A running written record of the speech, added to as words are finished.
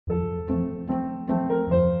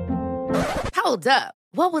Hold up.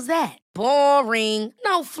 What was that? Boring.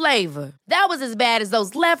 No flavor. That was as bad as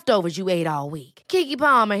those leftovers you ate all week. Keke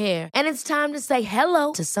Palmer here, and it's time to say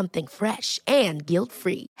hello to something fresh and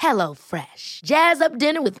guilt-free. Hello Fresh. Jazz up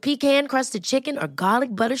dinner with pecan-crusted chicken or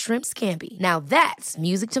garlic butter shrimp scampi. Now that's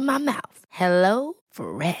music to my mouth. Hello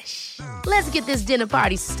Fresh. Let's get this dinner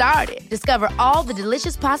party started. Discover all the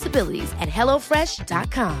delicious possibilities at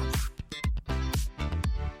hellofresh.com.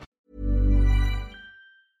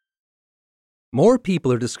 More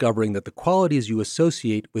people are discovering that the qualities you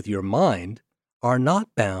associate with your mind are not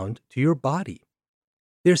bound to your body.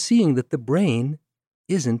 They're seeing that the brain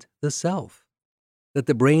isn't the self, that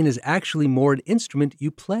the brain is actually more an instrument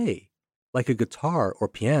you play, like a guitar or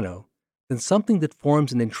piano, than something that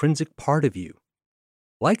forms an intrinsic part of you.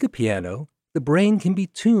 Like a piano, the brain can be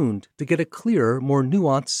tuned to get a clearer, more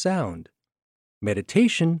nuanced sound.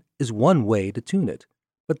 Meditation is one way to tune it,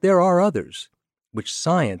 but there are others, which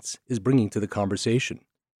science is bringing to the conversation.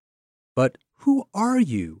 But who are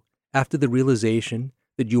you after the realization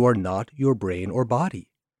that you are not your brain or body?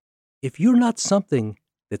 If you're not something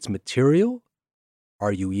that's material,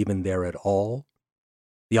 are you even there at all?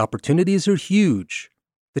 The opportunities are huge.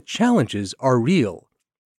 The challenges are real.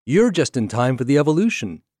 You're just in time for the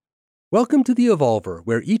evolution. Welcome to The Evolver,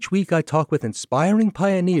 where each week I talk with inspiring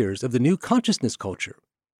pioneers of the new consciousness culture.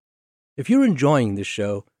 If you're enjoying this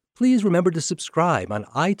show, please remember to subscribe on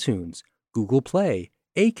iTunes, Google Play,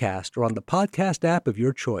 Acast, or on the podcast app of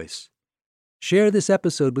your choice. Share this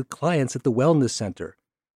episode with clients at the Wellness Center.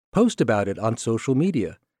 Post about it on social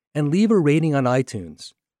media, and leave a rating on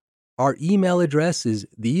iTunes. Our email address is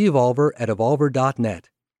theevolver@evolver.net,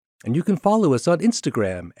 and you can follow us on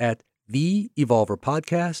Instagram at The Evolver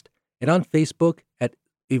Podcast and on Facebook at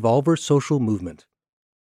Evolver Social Movement.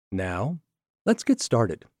 Now, let's get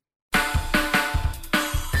started.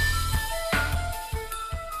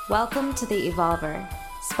 Welcome to The Evolver,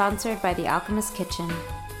 sponsored by The Alchemist Kitchen,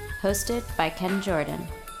 hosted by Ken Jordan.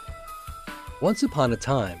 Once upon a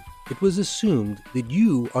time, it was assumed that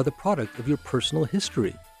you are the product of your personal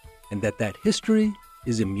history, and that history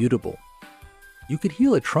is immutable. You could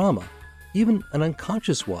heal a trauma, even an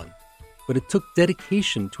unconscious one, but it took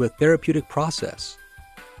dedication to a therapeutic process.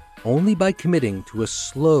 Only by committing to a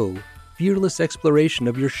slow, fearless exploration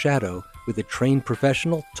of your shadow with a trained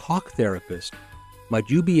professional talk therapist might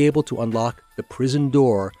you be able to unlock the prison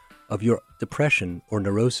door of your depression or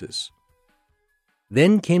neurosis.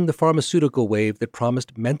 Then came the pharmaceutical wave that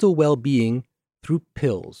promised mental well-being through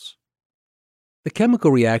pills. The chemical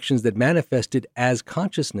reactions that manifested as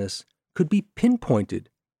consciousness could be pinpointed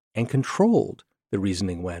and controlled, the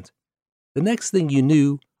reasoning went. The next thing you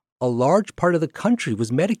knew, a large part of the country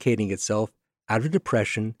was medicating itself out of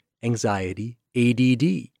depression, anxiety,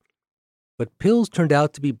 ADD. But pills turned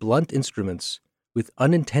out to be blunt instruments with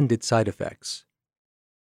unintended side effects.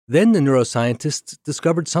 Then the neuroscientists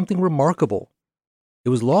discovered something remarkable. It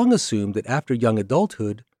was long assumed that after young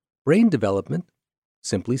adulthood, brain development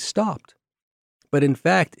simply stopped. But in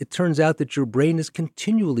fact, it turns out that your brain is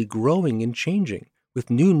continually growing and changing, with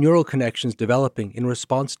new neural connections developing in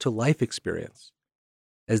response to life experience.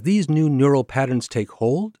 As these new neural patterns take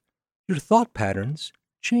hold, your thought patterns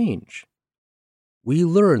change. We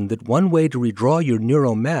learned that one way to redraw your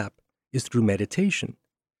neural map is through meditation,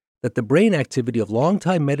 that the brain activity of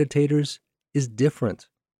longtime meditators is different,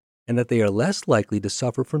 and that they are less likely to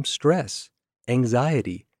suffer from stress,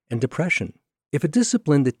 anxiety, and depression. If a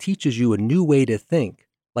discipline that teaches you a new way to think,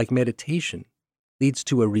 like meditation, leads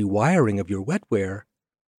to a rewiring of your wetware,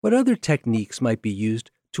 what other techniques might be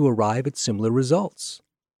used to arrive at similar results?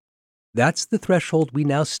 That's the threshold we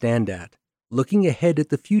now stand at, looking ahead at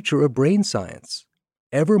the future of brain science.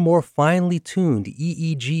 Ever more finely tuned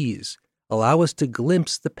EEGs allow us to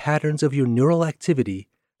glimpse the patterns of your neural activity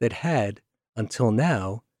that had, until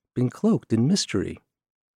now, been cloaked in mystery.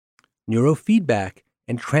 Neurofeedback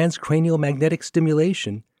and transcranial magnetic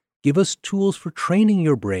stimulation give us tools for training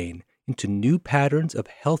your brain into new patterns of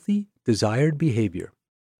healthy, desired behavior.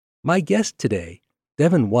 My guest today,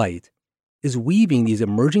 Devon White, is weaving these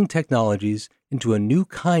emerging technologies into a new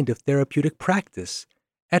kind of therapeutic practice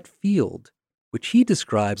at Field, which he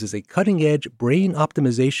describes as a cutting-edge brain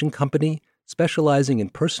optimization company specializing in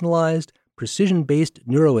personalized, precision-based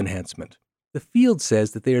neuroenhancement. The Field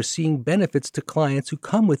says that they are seeing benefits to clients who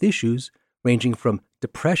come with issues ranging from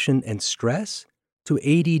depression and stress to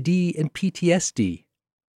ADD and PTSD.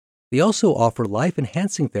 They also offer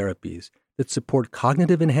life-enhancing therapies that support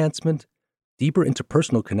cognitive enhancement, deeper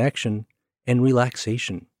interpersonal connection, and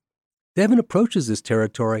relaxation. Devon approaches this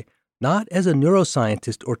territory not as a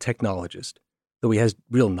neuroscientist or technologist, though he has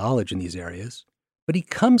real knowledge in these areas, but he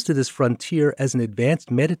comes to this frontier as an advanced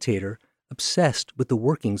meditator obsessed with the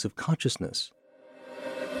workings of consciousness.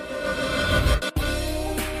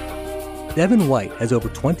 Devon White has over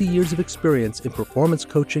 20 years of experience in performance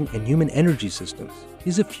coaching and human energy systems.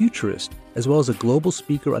 He's a futurist, as well as a global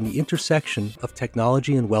speaker on the intersection of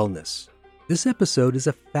technology and wellness. This episode is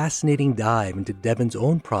a fascinating dive into Devon's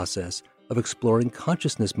own process of exploring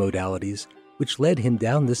consciousness modalities, which led him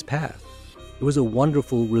down this path. It was a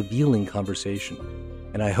wonderful, revealing conversation,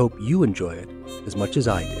 and I hope you enjoy it as much as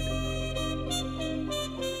I did.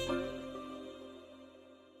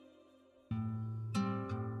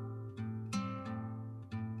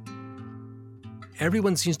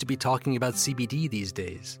 Everyone seems to be talking about CBD these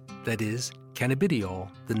days. That is,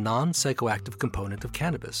 cannabidiol, the non-psychoactive component of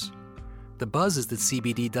cannabis. The buzz is that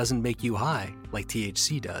CBD doesn't make you high, like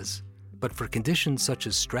THC does. But for conditions such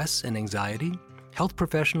as stress and anxiety, health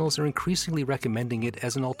professionals are increasingly recommending it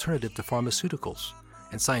as an alternative to pharmaceuticals.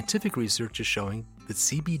 And scientific research is showing that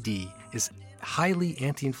CBD is highly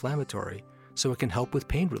anti-inflammatory, so it can help with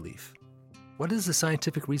pain relief. What does the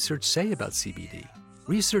scientific research say about CBD?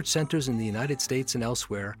 Research centers in the United States and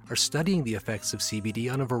elsewhere are studying the effects of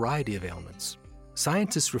CBD on a variety of ailments.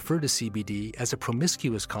 Scientists refer to CBD as a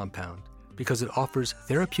promiscuous compound because it offers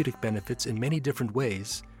therapeutic benefits in many different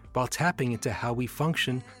ways while tapping into how we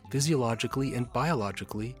function physiologically and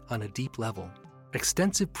biologically on a deep level.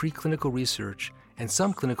 Extensive preclinical research and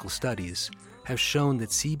some clinical studies have shown that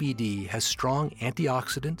CBD has strong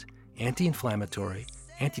antioxidant, anti-inflammatory,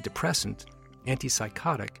 antidepressant,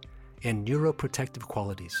 antipsychotic, and neuroprotective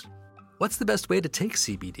qualities. What's the best way to take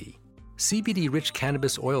CBD? CBD-rich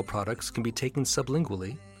cannabis oil products can be taken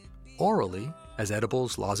sublingually, orally, as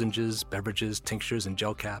edibles, lozenges, beverages, tinctures, and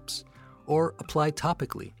gel caps, or applied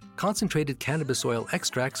topically. Concentrated cannabis oil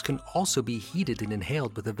extracts can also be heated and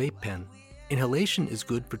inhaled with a vape pen. Inhalation is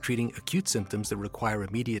good for treating acute symptoms that require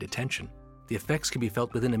immediate attention. The effects can be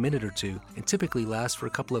felt within a minute or two and typically last for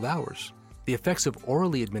a couple of hours. The effects of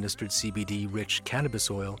orally administered CBD-rich cannabis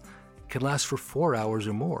oil can last for 4 hours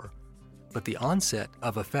or more, but the onset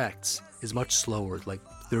of effects is much slower, like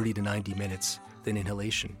 30 to 90 minutes, than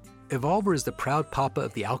inhalation. Evolver is the proud papa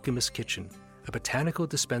of the Alchemist's Kitchen, a botanical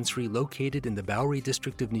dispensary located in the Bowery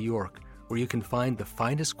district of New York, where you can find the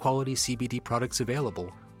finest quality CBD products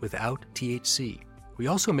available without THC. We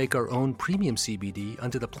also make our own premium CBD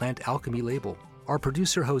under the Plant Alchemy label. Our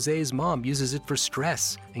producer Jose's mom uses it for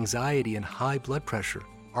stress, anxiety, and high blood pressure.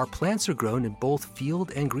 Our plants are grown in both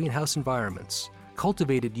field and greenhouse environments,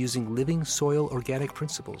 cultivated using living soil organic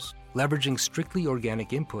principles, leveraging strictly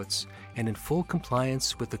organic inputs, and in full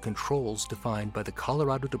compliance with the controls defined by the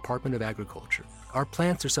Colorado Department of Agriculture. Our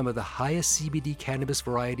plants are some of the highest CBD cannabis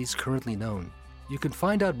varieties currently known. You can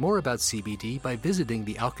find out more about CBD by visiting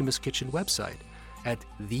the Alchemist Kitchen website at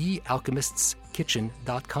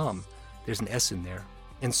thealchemistskitchen.com. There's an S in there.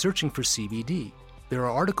 And searching for CBD. There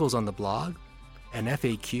are articles on the blog, an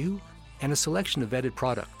FAQ, and a selection of vetted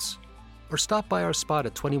products. Or stop by our spot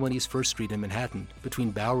at 21 East 1st Street in Manhattan,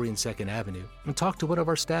 between Bowery and 2nd Avenue, and talk to one of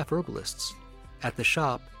our staff herbalists. At the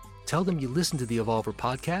shop, tell them you listen to the Evolver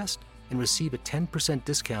podcast and receive a 10%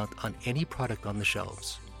 discount on any product on the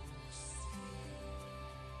shelves.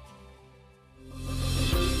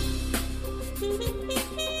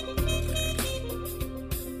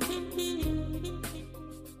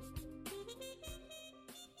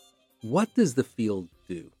 What does the field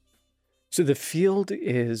do? So the field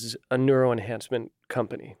is a neuroenhancement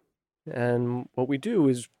company. And what we do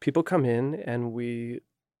is people come in and we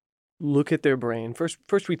look at their brain.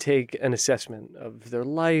 First we take an assessment of their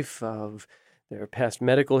life, of their past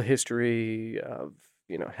medical history, of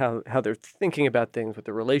how they're thinking about things, what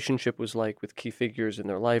their relationship was like with key figures in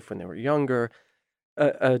their life when they were younger.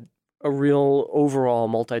 A real overall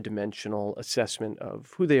multidimensional assessment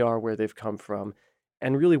of who they are, where they've come from,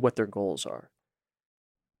 and really what their goals are.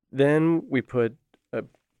 Then we put a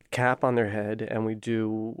cap on their head and we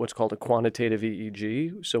do what's called a quantitative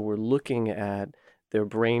EEG. So we're looking at their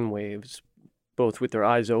brain waves, both with their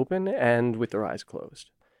eyes open and with their eyes closed.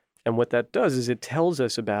 And what that does is it tells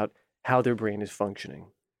us about how their brain is functioning.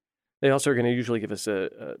 They also are going to usually give us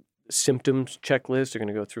a symptoms checklist. They're going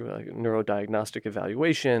to go through a neurodiagnostic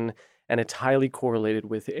evaluation, and it's highly correlated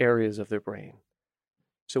with areas of their brain.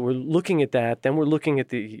 So we're looking at that, then we're looking at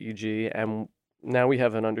the EEG, and now we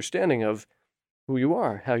have an understanding of who you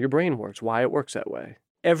are, how your brain works, why it works that way.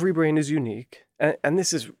 Every brain is unique, and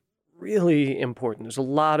this is really important. There's a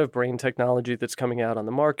lot of brain technology that's coming out on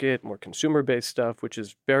the market, more consumer-based stuff, which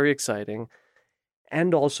is very exciting,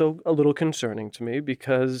 and also a little concerning to me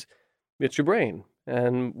because it's your brain.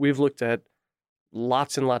 And we've looked at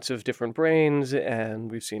lots and lots of different brains,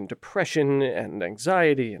 and we've seen depression and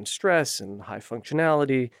anxiety and stress and high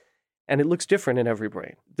functionality. And it looks different in every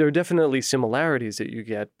brain. There are definitely similarities that you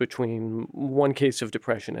get between one case of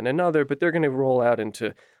depression and another, but they're going to roll out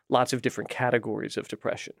into lots of different categories of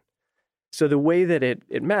depression. So the way that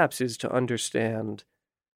it maps is to understand,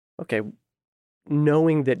 okay,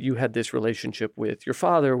 knowing that you had this relationship with your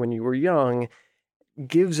father when you were young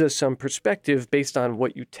gives us some perspective based on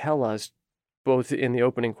what you tell us, both in the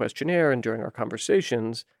opening questionnaire and during our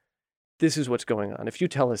conversations. This is what's going on. If you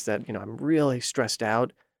tell us that, I'm really stressed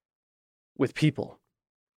out with people,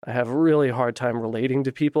 I have a really hard time relating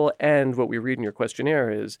to people, and what we read in your questionnaire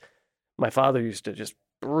is, my father used to just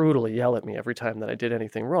brutally yell at me every time that I did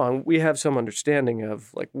anything wrong, we have some understanding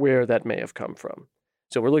of like where that may have come from.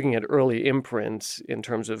 So we're looking at early imprints in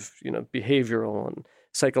terms of, behavioral and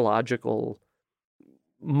psychological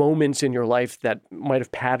moments in your life that might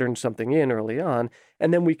have patterned something in early on.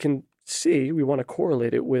 And then we want to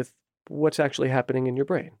correlate it with what's actually happening in your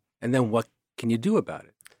brain. And then what can you do about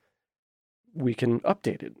it? We can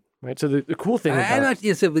update it, right? So the cool thing about...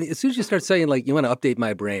 as soon as you start saying, like, you want to update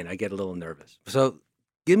my brain, I get a little nervous. So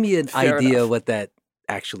give me an idea what that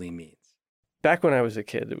actually means. Back when I was a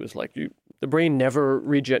kid, it was like the brain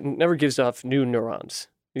never gives off new neurons.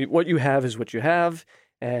 What you have is what you have,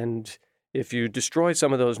 and if you destroy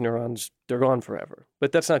some of those neurons, they're gone forever.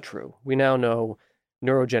 But that's not true. We now know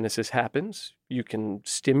neurogenesis happens. You can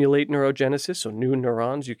stimulate neurogenesis, so new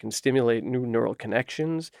neurons. You can stimulate new neural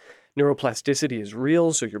connections. Neuroplasticity is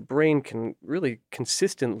real, so your brain can really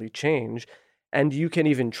consistently change, and you can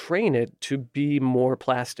even train it to be more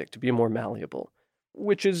plastic, to be more malleable,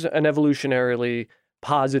 which is an evolutionarily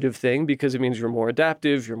positive thing because it means you're more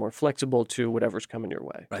adaptive, you're more flexible to whatever's coming your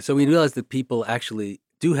way. Right. So we realize that people actually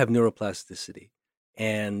do have neuroplasticity,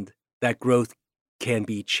 and that growth can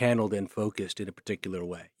be channeled and focused in a particular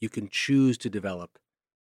way. You can choose to develop.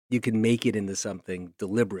 You can make it into something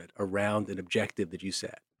deliberate around an objective that you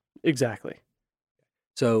set. Exactly.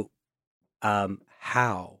 So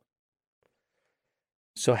how?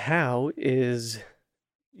 So how is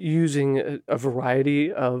using a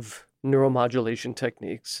variety of neuromodulation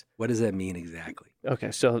techniques. What does that mean exactly?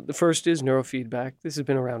 Okay, so the first is neurofeedback. This has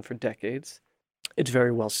been around for decades. It's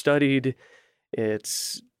very well studied.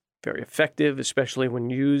 It's very effective, especially when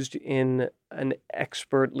used in an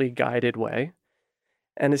expertly guided way.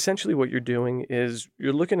 And essentially what you're doing is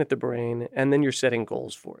you're looking at the brain and then you're setting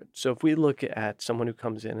goals for it. So if we look at someone who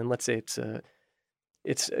comes in and let's say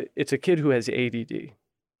it's a kid who has ADD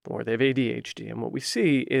or they have ADHD, and what we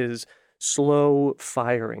see is slow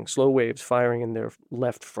waves firing in their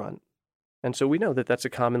left front. And so we know that that's a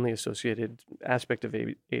commonly associated aspect of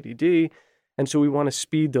ADD, and so we want to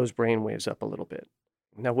speed those brain waves up a little bit.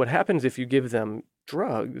 Now, what happens if you give them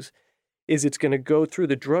drugs is it's going to go through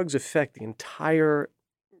the drugs affect the entire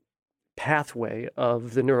pathway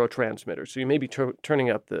of the neurotransmitter. So you may be turning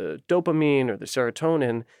up the dopamine or the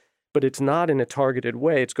serotonin, but it's not in a targeted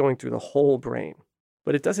way. It's going through the whole brain.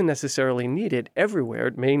 But it doesn't necessarily need it everywhere.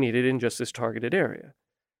 It may need it in just this targeted area.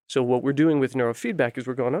 So what we're doing with neurofeedback is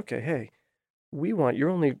we're going, okay, hey,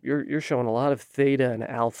 you're showing a lot of theta and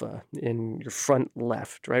alpha in your front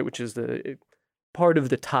left, right? Which is the part of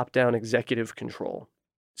the top-down executive control.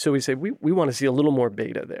 So we say we want to see a little more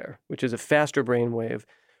beta there, which is a faster brain wave,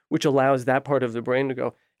 which allows that part of the brain to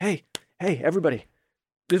go, hey, everybody,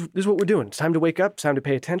 this is what we're doing. It's time to wake up, it's time to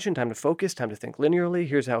pay attention, time to focus, time to think linearly.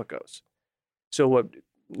 Here's how it goes. So what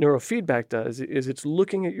neurofeedback does is it's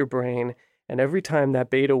looking at your brain, and every time that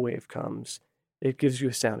beta wave comes, it gives you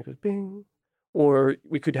a sound. It goes bing. Or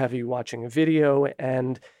we could have you watching a video,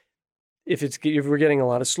 and if we're getting a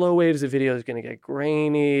lot of slow waves, the video is going to get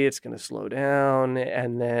grainy, it's going to slow down,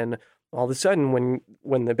 and then all of a sudden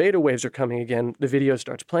when the beta waves are coming again, the video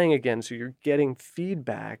starts playing again. So you're getting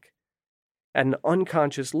feedback at an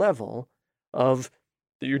unconscious level of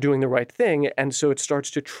that you're doing the right thing, and so it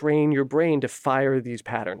starts to train your brain to fire these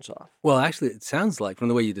patterns off. Well, actually, it sounds like, from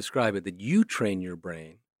the way you describe it, that you train your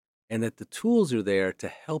brain and that the tools are there to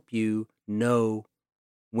help you know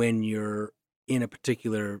when you're in a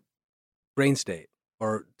particular brain state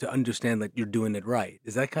or to understand that you're doing it right.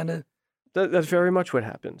 Is that kind of... That's very much what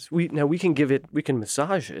happens. We can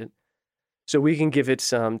massage it. So we can give it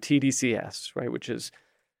some TDCS, right, which is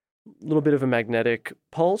a little bit of a magnetic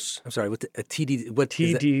pulse. I'm sorry, what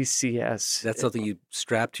TDCS. That's something you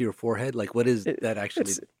strap to your forehead? Like, what is that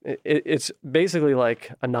actually? It's basically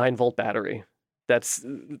like a 9-volt battery that's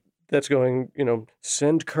going,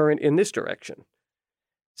 send current in this direction.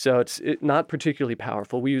 So it's not particularly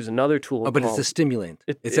powerful. We use another tool. Oh, but it's a stimulant.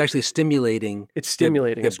 It's actually stimulating. It's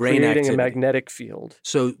stimulating. It's brain creating activity. A magnetic field.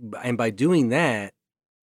 So, and by doing that,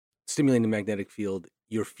 stimulating the magnetic field,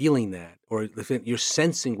 you're feeling that, or you're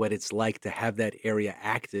sensing what it's like to have that area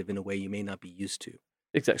active in a way you may not be used to.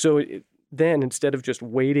 Exactly. So then instead of just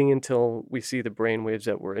waiting until we see the brain waves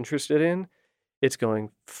that we're interested in, it's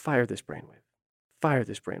going, fire this brainwave, fire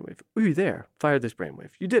this brainwave. Ooh, you're there, fire this brainwave.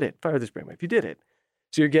 You did it, fire this brainwave. You did it.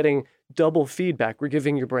 So you're getting double feedback. We're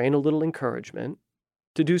giving your brain a little encouragement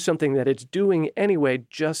to do something that it's doing anyway,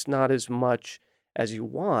 just not as much as you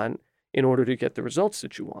want in order to get the results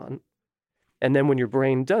that you want. And then when your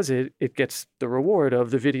brain does it, it gets the reward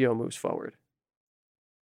of the video moves forward.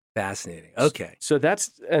 Fascinating. Okay. So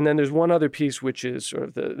and then there's one other piece, which is sort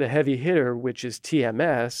of the heavy hitter, which is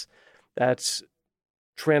TMS. That's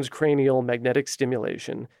transcranial magnetic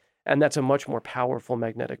stimulation. And that's a much more powerful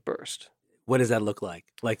magnetic burst. What does that look like?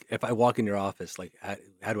 Like if I walk in your office, like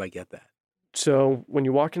how do I get that? So when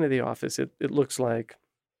you walk into the office, it looks like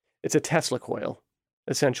it's a Tesla coil,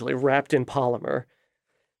 essentially wrapped in polymer.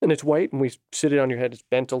 And it's white, and we sit it on your head. It's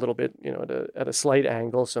bent a little bit, at a slight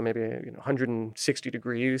angle, so maybe 160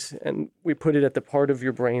 degrees. And we put it at the part of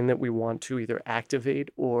your brain that we want to either activate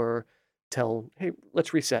or tell, hey,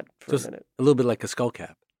 let's reset for a minute. A little bit like a skull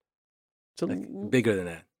cap. So like bigger than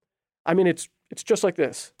that. I mean, it's just like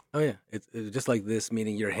this. Oh yeah, it's just like this,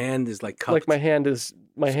 meaning your hand is like cupped. Like my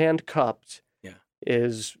hand cupped. Yeah.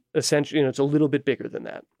 Is essentially, it's a little bit bigger than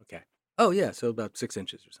that. Okay. Oh yeah, so about 6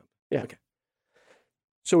 inches or something. Yeah. Okay.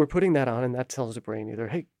 So we're putting that on, and that tells the brain either,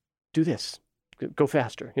 hey, do this, go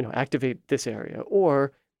faster, activate this area,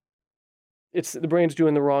 or the brain's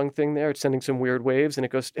doing the wrong thing there. It's sending some weird waves, and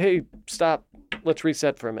it goes, hey, stop, let's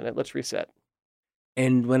reset for a minute, let's reset.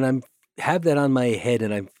 And when I have that on my head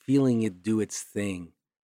and I'm feeling it do its thing,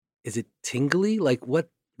 is it tingly? Like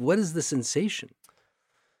what is the sensation?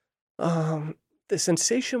 The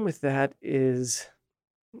sensation with that is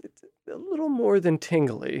a little more than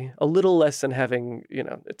tingly, a little less than having,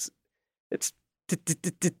 it's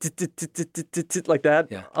like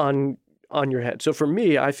that on your head. So for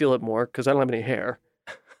me, I feel it more because I don't have any hair.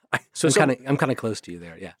 I'm kind of close to you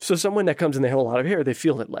there, yeah. So someone that comes and they have a lot of hair, they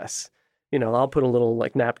feel it less. I'll put a little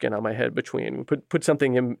like napkin on my head between, put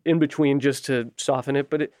something in between just to soften it,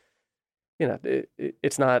 but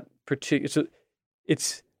it's not particular.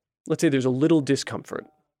 It's let's say there's a little discomfort.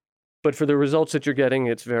 But for the results that you're getting,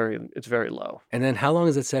 it's very low. And then how long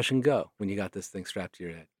does that session go when you got this thing strapped to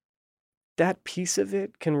your head? That piece of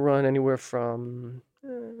it can run anywhere from,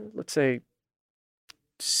 let's say,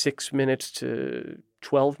 6 minutes to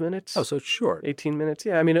 12 minutes. Oh, so it's short. 18 minutes.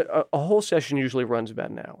 Yeah, I mean, a whole session usually runs about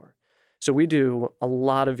an hour. So we do a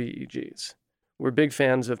lot of EEGs. We're big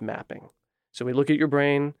fans of mapping. So we look at your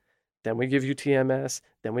brain, then we give you TMS,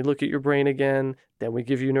 then we look at your brain again, then we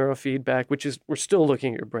give you neurofeedback, which is, we're still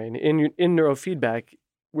looking at your brain. In neurofeedback,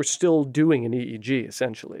 we're still doing an EEG,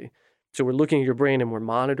 essentially. So we're looking at your brain and we're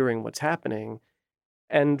monitoring what's happening,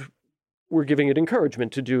 and we're giving it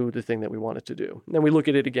encouragement to do the thing that we want it to do. And then we look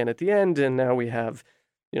at it again at the end, and now we have,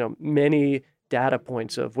 many data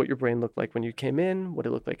points of what your brain looked like when you came in, what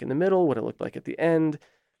it looked like in the middle, what it looked like at the end.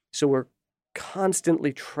 So we're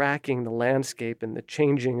constantly tracking the landscape and the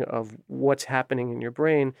changing of what's happening in your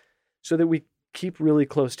brain so that we keep really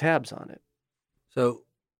close tabs on it. So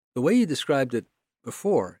the way you described it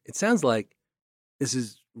before, it sounds like this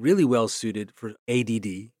is really well suited for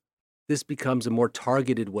ADD. This becomes a more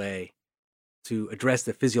targeted way to address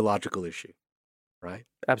the physiological issue, right?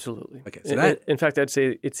 Absolutely. Okay. So in fact, I'd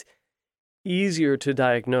say it's easier to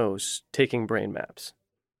diagnose taking brain maps.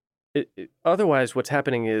 Otherwise, what's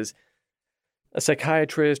happening is a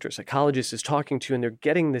psychiatrist or psychologist is talking to you and they're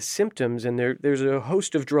getting the symptoms, and there's a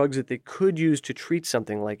host of drugs that they could use to treat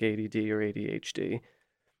something like ADD or ADHD,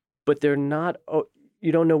 but they're not,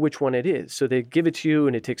 you don't know which one it is. So they give it to you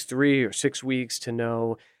and it takes 3 or 6 weeks to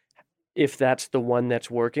know if that's the one that's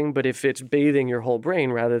working. But if it's bathing your whole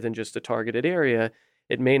brain rather than just a targeted area,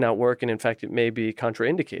 it may not work. And in fact, it may be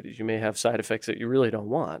contraindicated. You may have side effects that you really don't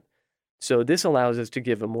want. So this allows us to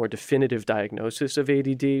give a more definitive diagnosis of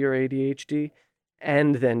ADD or ADHD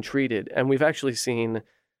and then treat it. And we've actually seen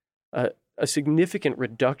a significant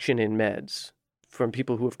reduction in meds from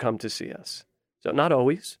people who have come to see us. So not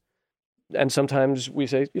always. And sometimes we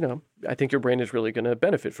say, I think your brain is really going to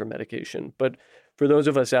benefit from medication. But for those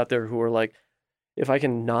of us out there who are like, if I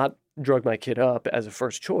can not drug my kid up as a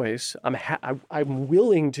first choice, I'm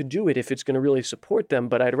willing to do it if it's going to really support them.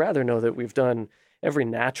 But I'd rather know that we've done every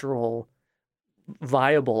natural,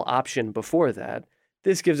 viable option before that.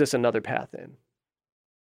 This gives us another path in.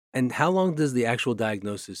 And how long does the actual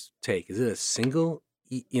diagnosis take? Is it a single,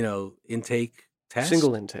 intake test?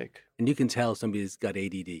 Single intake. And you can tell somebody's got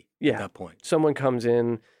ADD at that point. Someone comes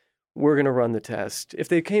in, we're going to run the test. If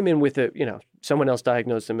they came in with someone else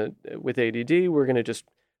diagnosed them with ADD, we're going to just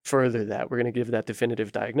further that. We're going to give that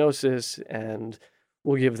definitive diagnosis, and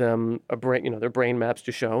we'll give them their brain maps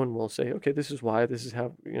to show, and we'll say, okay, this is why, this is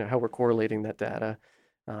how, how we're correlating that data.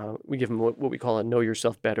 We give them what we call a Know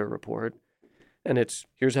Yourself Better report. And it's,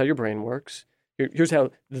 here's how your brain works. Here's how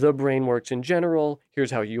the brain works in general. Here's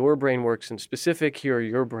how your brain works in specific. Here are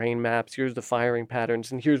your brain maps. Here's the firing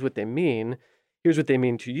patterns. And here's what they mean. Here's what they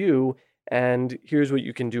mean to you. And here's what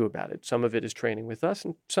you can do about it. Some of it is training with us,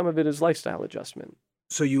 and some of it is lifestyle adjustment.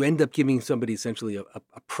 So you end up giving somebody essentially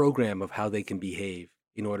a program of how they can behave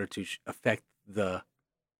in order to affect the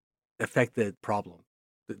problem.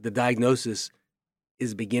 The diagnosis is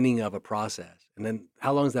the beginning of a process. And then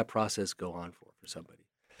how long does that process go on for somebody,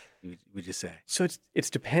 would you say? So it's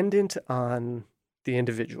dependent on the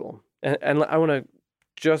individual. And I want to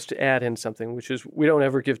just add in something, which is we don't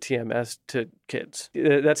ever give TMS to kids.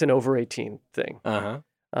 That's an over 18 thing.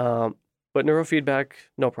 But neurofeedback,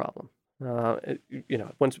 no problem.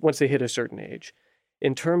 Once they hit a certain age.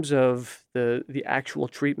 In terms of the actual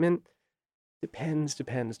treatment, depends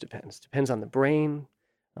on the brain.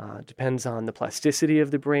 Depends on the plasticity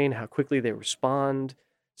of the brain, how quickly they respond.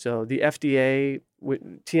 So the FDA,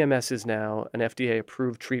 TMS is now an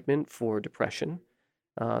FDA-approved treatment for depression.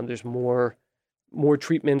 There's more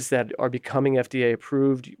treatments that are becoming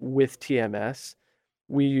FDA-approved with TMS.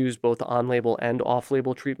 We use both on-label and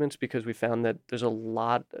off-label treatments because we found that there's a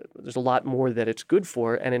lot more that it's good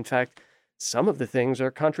for, and in fact, some of the things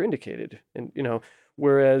are contraindicated. And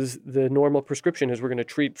whereas the normal prescription is we're going to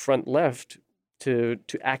treat front left to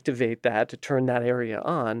activate that, to turn that area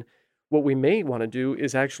on. What we may want to do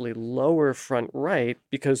is actually lower front right,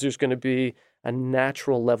 because there's going to be a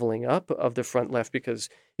natural leveling up of the front left, because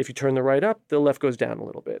if you turn the right up, the left goes down a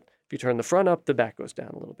little bit. If you turn the front up, the back goes down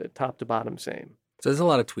a little bit, top to bottom, same. So there's a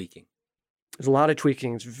lot of tweaking. There's a lot of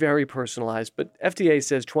tweaking. It's very personalized, but FDA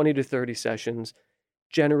says 20 to 30 sessions.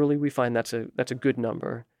 Generally, we find that's a good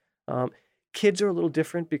number. Kids are a little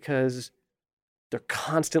different because they're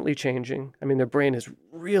constantly changing. I mean, their brain is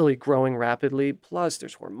really growing rapidly. Plus,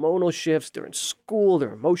 there's hormonal shifts. They're in school.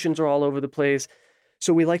 Their emotions are all over the place.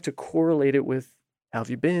 So we like to correlate it with, how have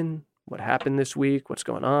you been? What happened this week? What's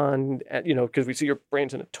going on? Because we see your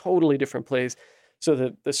brain's in a totally different place.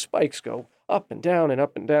 So the spikes go up and down,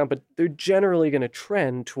 but they're generally going to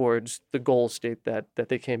trend towards the goal state that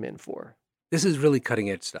they came in for. This is really cutting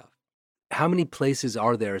edge stuff. How many places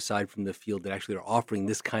are there aside from the field that actually are offering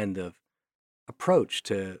this kind of approach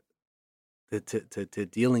to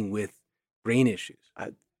dealing with brain issues?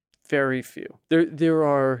 Very few. There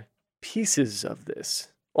are pieces of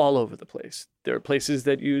this all over the place. There are places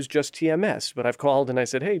that use just TMS, but I've called and I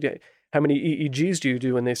said, hey, how many EEGs do you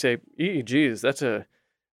do? And they say, EEGs,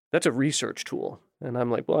 that's a research tool. And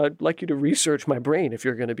I'm like, well, I'd like you to research my brain if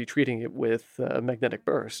you're going to be treating it with magnetic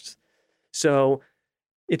bursts. So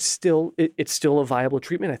it's still a viable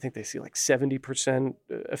treatment. I think they see like 70%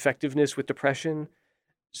 effectiveness with depression.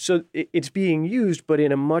 So it's being used, but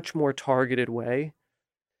in a much more targeted way.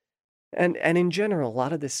 And in general, a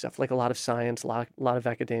lot of this stuff, like a lot of science, a lot of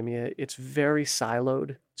academia, it's very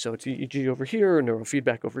siloed. So it's EEG over here,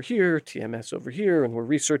 neurofeedback over here, TMS over here, and we're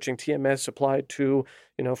researching TMS applied to,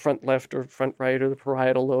 front left or front right or the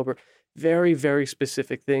parietal lobe, or very, very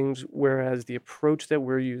specific things, whereas the approach that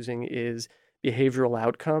we're using is behavioral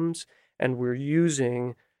outcomes, and we're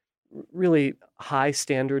using really high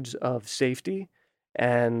standards of safety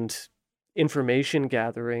and information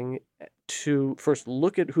gathering to first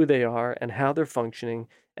look at who they are and how they're functioning,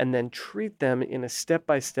 and then treat them in a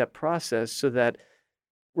step-by-step process so that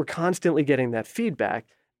we're constantly getting that feedback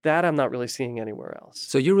that I'm not really seeing anywhere else.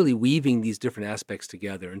 So you're really weaving these different aspects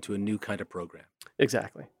together into a new kind of program.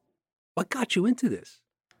 Exactly. What got you into this?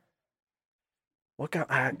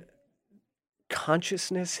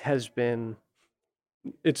 Consciousness has been,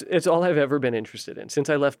 it's all I've ever been interested in. Since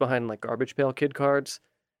I left behind like garbage pail kid cards,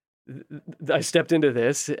 I stepped into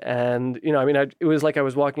this, and it was like I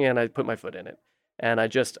was walking in and I put my foot in it, and I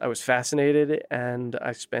was fascinated, and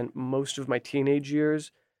I spent most of my teenage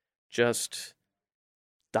years just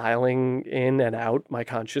dialing in and out my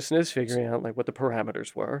consciousness, figuring out like what the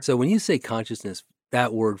parameters were. So when you say consciousness,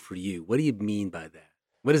 that word for you, what do you mean by that?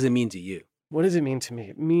 What does it mean to you? What does it mean to me?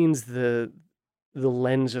 It means the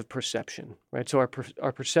lens of perception, right? So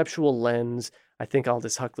our perceptual lens, I think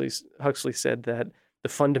Aldous Huxley said that the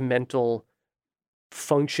fundamental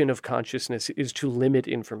function of consciousness is to limit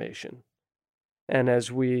information. And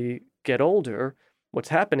as we get older, what's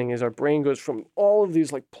happening is our brain goes from all of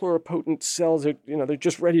these like pluripotent cells that, they're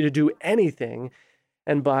just ready to do anything.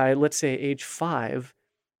 And by, let's say, age 5,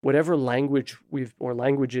 whatever languages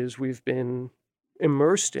we've been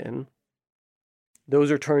immersed in,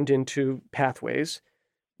 those are turned into pathways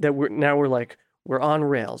that we're on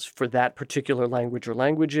rails for that particular language or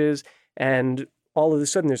languages. And all of a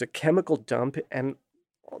sudden there's a chemical dump, and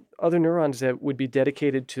other neurons that would be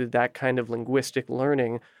dedicated to that kind of linguistic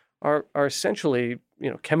learning are essentially,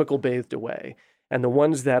 chemical bathed away. And the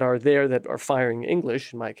ones that are there that are firing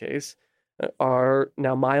English, in my case, are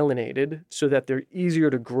now myelinated so that they're easier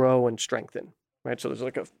to grow and strengthen, right? So there's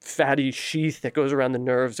like a fatty sheath that goes around the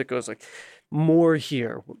nerves that goes like, more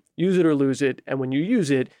here, use it or lose it. And when you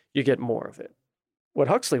use it, you get more of it. What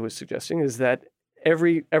Huxley was suggesting is that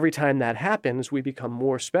every time that happens, we become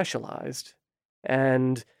more specialized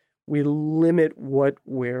and we limit what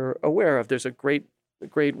we're aware of. There's a great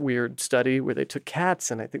weird study where they took cats,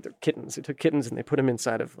 and I think they're kittens. They took kittens and they put them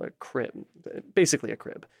inside of a crib, basically a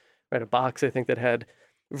crib, right? A box, I think, that had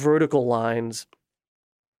vertical lines.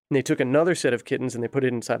 And they took another set of kittens and they put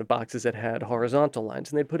it inside of boxes that had horizontal lines.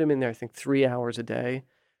 And they put them in there, I think, 3 hours a day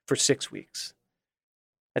for 6 weeks.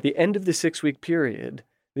 At the end of the 6-week period,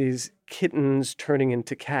 these kittens turning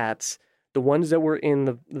into cats, the ones that were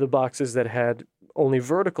in the boxes that had only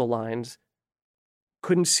vertical lines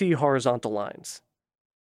couldn't see horizontal lines.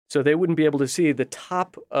 So they wouldn't be able to see the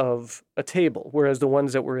top of a table, whereas the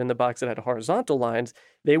ones that were in the box that had horizontal lines,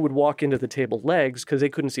 they would walk into the table legs because they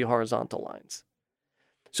couldn't see horizontal lines.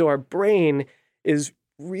 So our brain is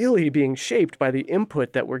really being shaped by the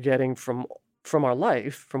input that we're getting from our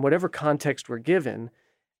life, from whatever context we're given.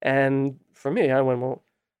 And for me, I went, well,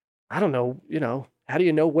 I don't know, how do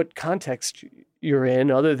you know what context you're in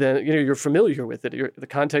other than, you're familiar with it. The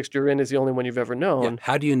context you're in is the only one you've ever known. Yeah.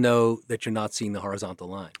 How do you know that you're not seeing the horizontal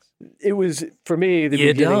lines? It was, for me, the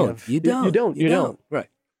beginning of... You don't. Right.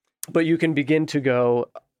 But you can begin to go,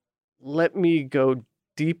 let me go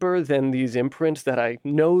deeper than these imprints that I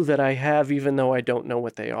know that I have, even though I don't know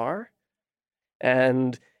what they are.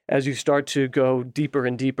 And as you start to go deeper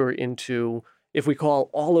and deeper into, if we call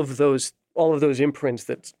all of those imprints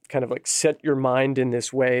that kind of like set your mind in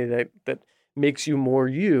this way that makes you more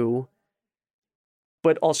you,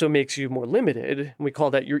 but also makes you more limited, and we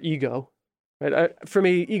call that your ego. Right? For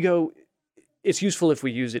me, ego, it's useful if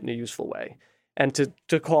we use it in a useful way. And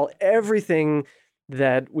to call everything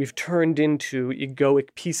that we've turned into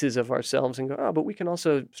egoic pieces of ourselves and go, but we can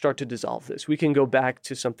also start to dissolve this. We can go back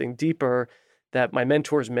to something deeper that my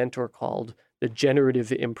mentor's mentor called the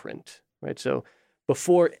generative imprint, right? So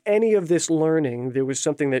before any of this learning, there was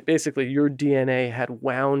something that basically your DNA had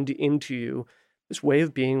wound into you, this way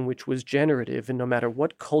of being which was generative. And no matter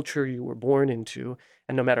what culture you were born into,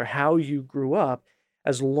 and no matter how you grew up,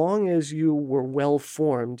 as long as you were well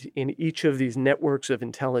formed in each of these networks of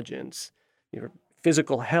intelligence, your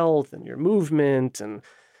physical health and your movement and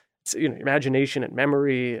your imagination and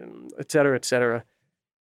memory and et cetera,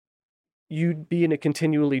 you'd be in a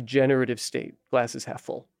continually generative state, glasses half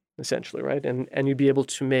full, essentially, right? And you'd be able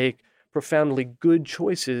to make profoundly good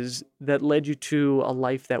choices that led you to a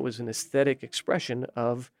life that was an aesthetic expression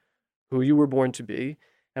of who you were born to be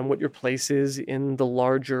and what your place is in the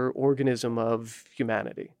larger organism of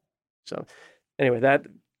humanity. So anyway, that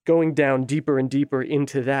going down deeper and deeper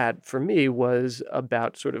into that for me was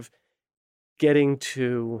about sort of getting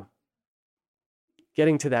to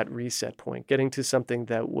that reset point, getting to something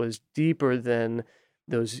that was deeper than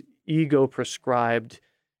those ego-prescribed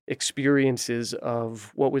experiences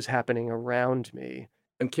of what was happening around me.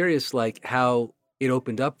 I'm curious, like, how it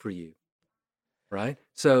opened up for you, right?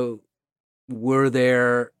 So was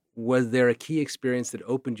there a key experience that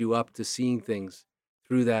opened you up to seeing things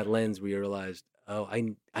through that lens where you realized, oh,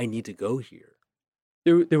 I need to go here?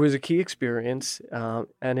 There was a key experience,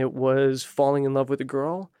 and it was falling in love with a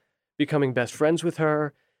girl, becoming best friends with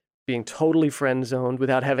her, being totally friend-zoned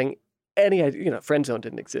without having any idea. Friend-zone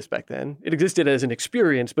didn't exist back then. It existed as an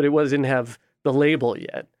experience, but it didn't have the label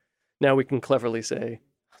yet. Now we can cleverly say,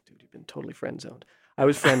 oh, dude, you've been totally friend-zoned. I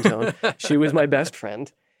was friend-zoned. She was my best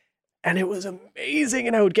friend. And it was amazing.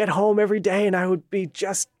 And I would get home every day and I would be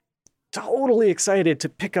just totally excited to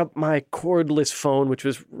pick up my cordless phone, which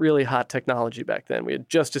was really hot technology back then. We had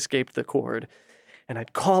just escaped the cord. And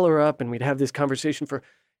I'd call her up and we'd have this conversation for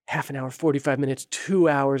half an hour, 45 minutes, 2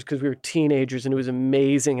 hours, because we were teenagers and it was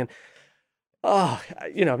amazing. And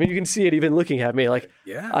you can see it even looking at me. Like,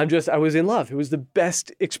 yeah. I was in love. It was the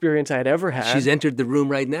best experience I'd ever had. She's entered the room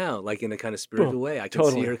right now, like in a kind of spiritual way. I can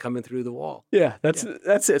see her coming through the wall. Yeah, that's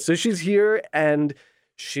it. So she's here and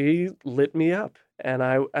she lit me up. And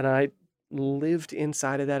I lived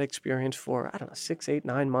inside of that experience for, 6, 8,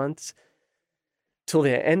 9 months till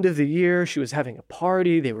the end of the year. She was having a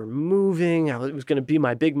party. They were moving. It was going to be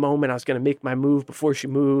my big moment. I was going to make my move before she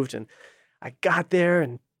moved. And I got there,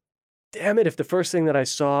 and damn it, if the first thing that I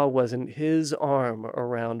saw wasn't his arm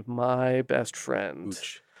around my best friend.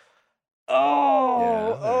 Ouch.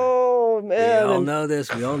 Oh, man. We all know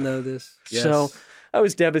this. We all know this. Yes. So I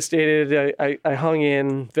was devastated. I hung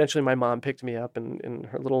in. Eventually, my mom picked me up in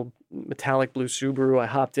her little metallic blue Subaru. I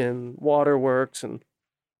hopped in, waterworks, and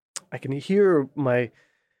I can hear my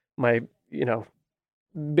barely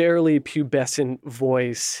pubescent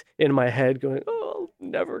voice in my head going, "Oh,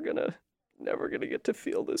 never gonna get to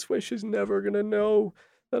feel this way. She's never gonna know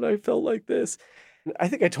that I felt like this." I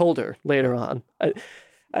think I told her later on.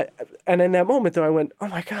 And in that moment, though, I went, "Oh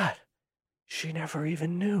my God, she never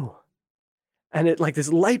even knew." And it, like,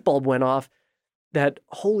 this light bulb went off that,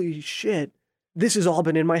 holy shit, this has all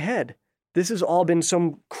been in my head. This has all been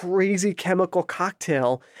some crazy chemical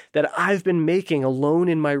cocktail that I've been making alone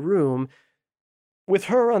in my room with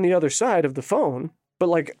her on the other side of the phone, but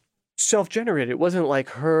like self-generated. It wasn't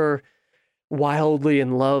like her wildly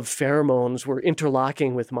in love pheromones were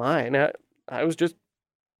interlocking with mine. I was just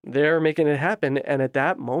there making it happen. And at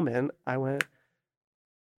that moment, I went,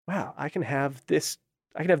 wow, I can have this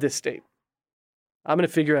state. I'm going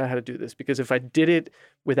to figure out how to do this, because if I did it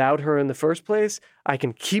without her in the first place, I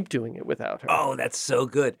can keep doing it without her. Oh, that's so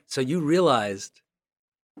good. So you realized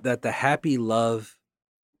that the happy, love,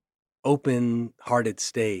 open-hearted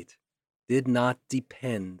state did not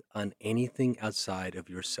depend on anything outside of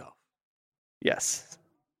yourself. Yes.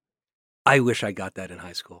 I wish I got that in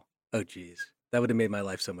high school. Oh, geez. That would have made my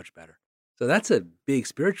life so much better. So that's a big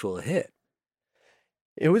spiritual hit.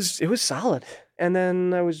 It was solid. And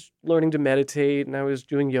then I was learning to meditate, and I was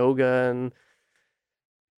doing yoga, and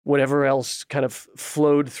whatever else kind of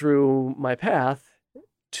flowed through my path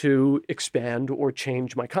to expand or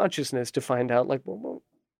change my consciousness to find out, like, well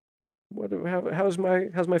how's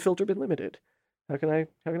my filter been limited? How can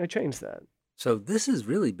I change that? So this has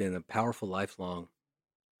really been a powerful lifelong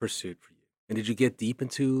pursuit for you. And did you get deep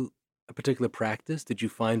into a particular practice? Did you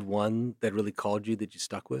find one that really called you that you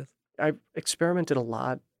stuck with? I experimented a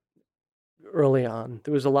lot early on.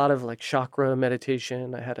 There was a lot of like chakra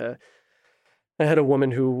meditation. I had a woman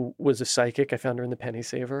who was a psychic. I found her in the Penny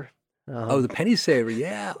Saver. The Penny Saver.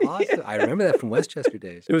 Yeah, awesome. Yeah. I remember that from Westchester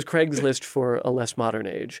days. It was Craigslist for a less modern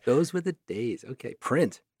age. Those were the days. Okay.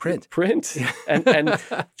 Print. And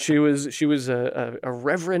she was a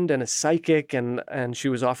reverend and a psychic, and she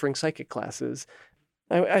was offering psychic classes.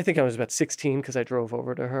 I think I was about 16 because I drove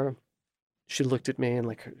over to her. She looked at me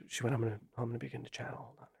and she went, I'm gonna begin to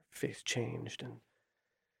channel. Her face changed, and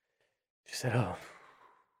she said, "Oh,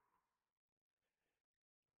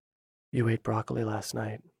 you ate broccoli last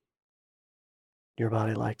night. Your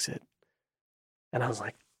body likes it." And I was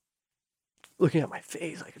like, looking at my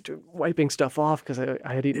face, like wiping stuff off because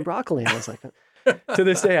I had eaten broccoli. And I was like, to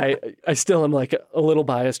this day, I still am like a little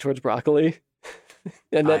biased towards broccoli.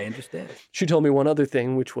 And I understand. She told me one other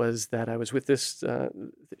thing, which was that I was with this,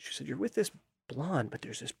 she said, "You're with this blonde, but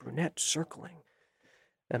there's this brunette circling."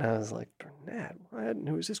 And I was like, "Brunette? What? And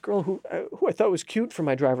who is this girl who I thought was cute for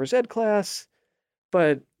my driver's ed class?"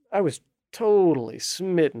 But I was totally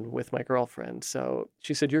smitten with my girlfriend. So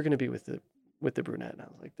she said, "You're going to be with the brunette." And I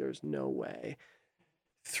was like, "There's no way."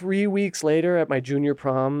 3 weeks later at my junior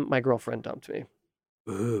prom, my girlfriend dumped me.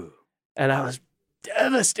 Ooh. And I was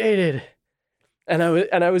devastated. And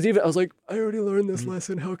I was like, "I already learned this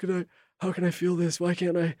lesson. How can I feel this? Why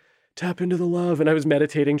can't I tap into the love?" And I was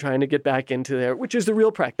meditating, trying to get back into there, which is the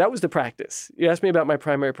real practice. That was the practice. You asked me about my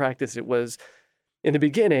primary practice. It was, in the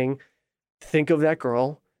beginning, think of that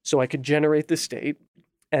girl so I could generate the state,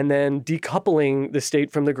 and then decoupling the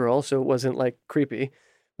state from the girl so it wasn't like creepy,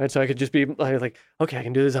 right? So I could just be like, okay, I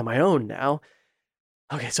can do this on my own now.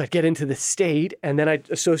 Okay, so I'd get into the state, and then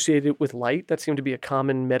I'd associate it with light. That seemed to be a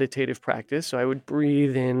common meditative practice. So I would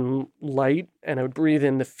breathe in light, and I would breathe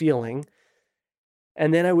in the feeling.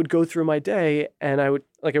 And then I would go through my day, and I would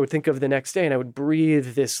think of the next day, and I would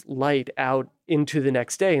breathe this light out into the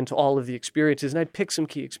next day, into all of the experiences. And I'd pick some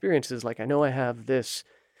key experiences, like I know I have this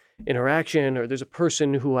interaction, or there's a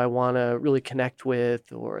person who I want to really connect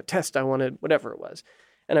with, or a test I wanted, whatever it was.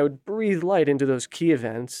 And I would breathe light into those key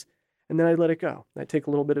events, and then I'd let it go. I'd take a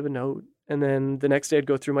little bit of a note, and then the next day I'd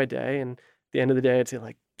go through my day, and at the end of the day I'd say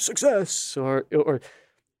like success or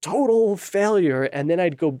total failure, and then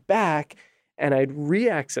I'd go back and I'd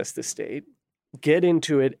re-access the state, get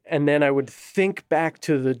into it, and then I would think back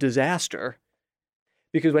to the disaster.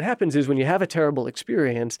 Because what happens is when you have a terrible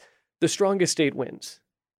experience, the strongest state wins,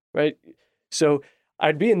 right? So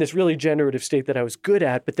I'd be in this really generative state that I was good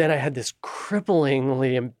at, but then I had this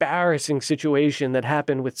cripplingly embarrassing situation that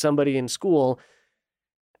happened with somebody in school.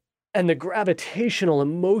 And the gravitational,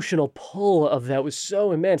 emotional pull of that was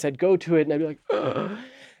so immense. I'd go to it and I'd be like, ugh.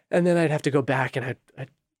 And then I'd have to go back and I'd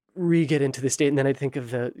re-get into the state. And then I'd think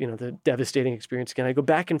of the devastating experience again. I'd go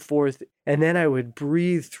back and forth, and then I would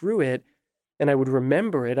breathe through it and I would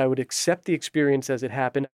remember it. I would accept the experience as it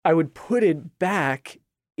happened. I would put it back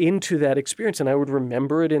into that experience and I would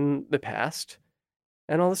remember it in the past.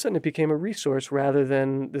 And all of a sudden it became a resource rather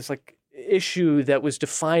than this like issue that was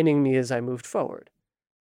defining me as I moved forward.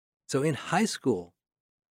 So in high school,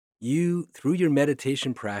 you, through your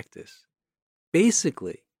meditation practice,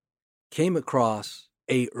 basically came across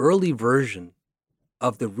an early version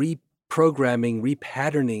of the reprogramming,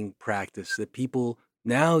 repatterning practice that people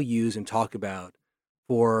now use and talk about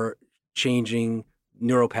for changing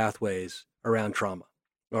neural pathways around trauma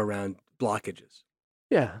or around blockages.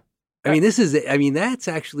 Yeah. I mean, that's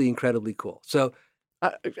actually incredibly cool. So,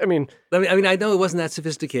 I mean, I know it wasn't that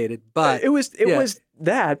sophisticated, but it was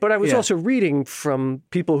that. But I was also reading from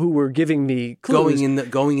people who were giving me clues,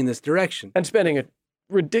 going in this direction, and spending a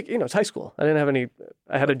ridiculous. It's high school. I didn't have any.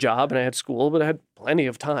 I had a job and I had school, but I had plenty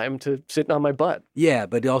of time to sit on my butt. Yeah,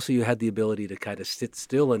 but also you had the ability to kind of sit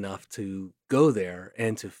still enough to go there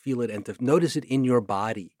and to feel it and to notice it in your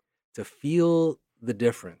body, to feel the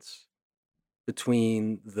difference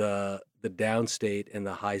between the down state and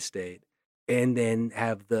the high state. And then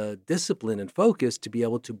have the discipline and focus to be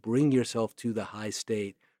able to bring yourself to the high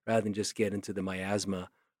state rather than just get into the miasma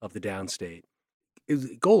of the down state. It was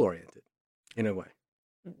goal-oriented in a way.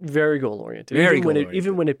 Very goal-oriented.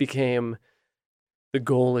 Even when it became the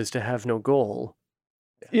goal is to have no goal,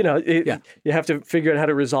 you have to figure out how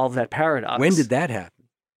to resolve that paradox. When did that happen?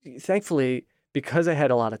 Thankfully, because I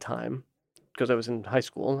had a lot of time, because I was in high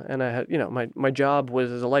school and I had, my job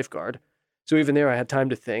was as a lifeguard. So even there I had time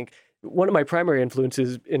to think. One of my primary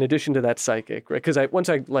influences, in addition to that psychic, right? Because once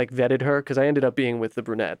I vetted her, because I ended up being with the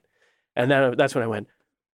brunette, and then that's when I went,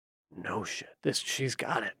 no shit, she's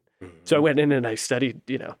got it. Mm-hmm. So I went in and I studied,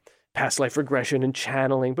 past life regression and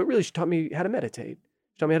channeling, but really she taught me how to meditate.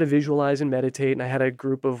 She taught me how to visualize and meditate, and I had a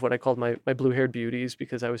group of what I called my blue-haired beauties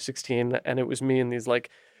because I was 16, and it was me and these like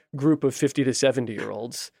group of 50 to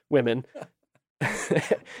 70-year-olds women,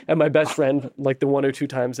 and my best friend, like the one or two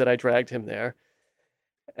times that I dragged him there.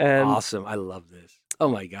 And awesome. I love this. Oh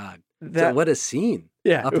my God. So what a scene.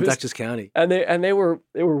 Yeah. Up in Dutchess County. And they were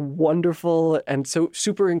wonderful and so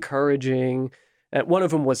super encouraging. And one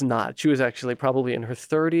of them was not. She was actually probably in her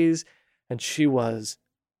 30s, and she was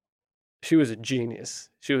a genius.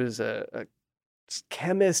 She was a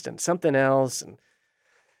chemist and something else. And,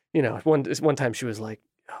 one time she was like,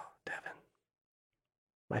 oh, Devon,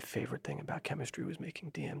 my favorite thing about chemistry was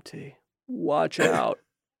making DMT. Watch out.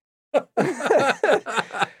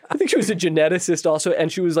 I think she was a geneticist also, and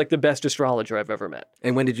she was like the best astrologer I've ever met.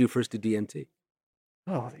 And when did you first do DMT?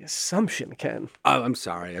 Oh, the assumption, Ken. Oh, I'm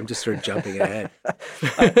sorry. I'm just sort of jumping ahead.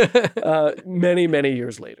 Many, many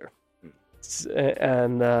years later.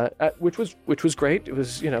 And which was great. It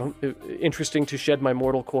was, interesting to shed my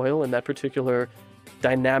mortal coil in that particular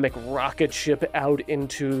dynamic rocket ship out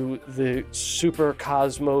into the super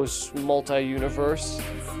cosmos multi-universe.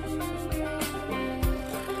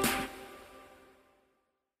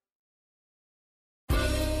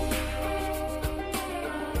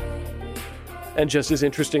 And just as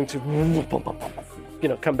interesting to,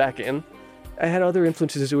 come back in. I had other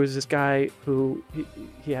influences. There was this guy who,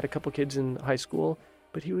 he had a couple kids in high school,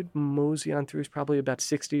 but he would mosey on through. He's probably about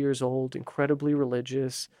 60 years old, incredibly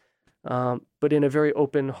religious, but in a very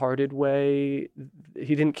open-hearted way.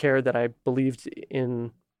 He didn't care that I believed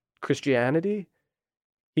in Christianity.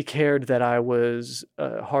 He cared that I was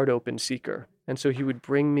a heart-open seeker. And so he would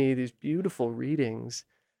bring me these beautiful readings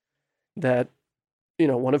that,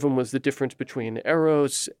 one of them was the difference between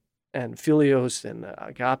eros and philios and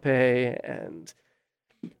agape, and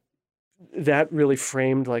that really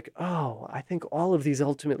framed like, oh, I think all of these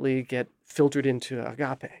ultimately get filtered into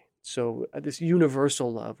agape. So this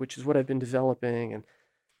universal love, which is what I've been developing. And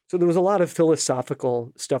so there was a lot of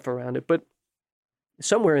philosophical stuff around it, but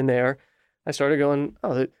somewhere in there, I started going,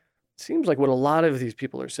 oh, it seems like what a lot of these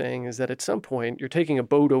people are saying is that at some point you're taking a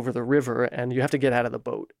boat over the river and you have to get out of the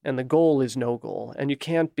boat, and the goal is no goal, and you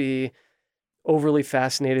can't be overly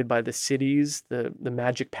fascinated by the cities, the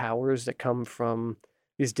magic powers that come from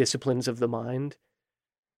these disciplines of the mind.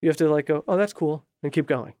 You have to go, oh, that's cool, and keep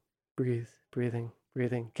going. Breathing,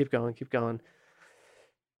 keep going.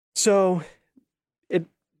 So it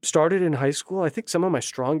started in high school. I think some of my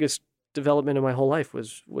strongest development in my whole life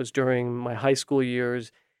was during my high school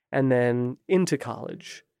years, and then into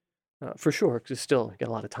college, for sure, because still you get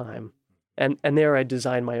a lot of time. And there I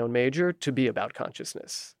designed my own major to be about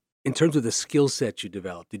consciousness. In terms of the skill set you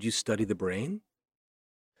developed, did you study the brain?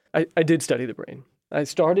 I did study the brain. I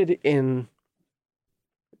started in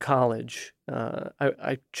college.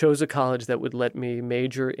 I chose a college that would let me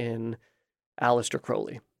major in Aleister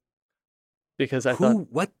Crowley because I thought...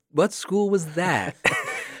 What school was that?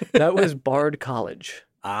 That was Bard College.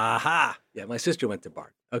 Aha! Yeah, my sister went to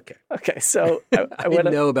Bard. Okay. Okay, so I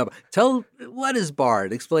didn't know about... What is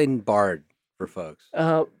Bard? Explain Bard for folks.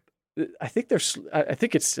 I think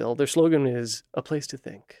it's still, their slogan is a place to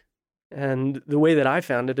think. And the way that I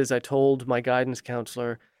found it is I told my guidance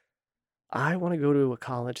counselor, I want to go to a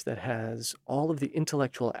college that has all of the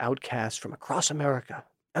intellectual outcasts from across America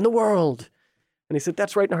and the world. And he said,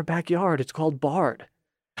 that's right in our backyard. It's called Bard.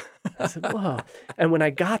 I said, whoa. And when I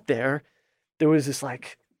got there, there was this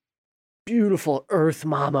like beautiful Earth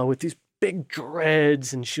mama with these big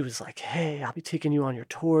dreads. And she was like, hey, I'll be taking you on your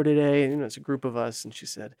tour today. And it's a group of us. And she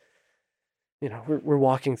said, we're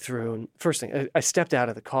walking through. And first thing, I stepped out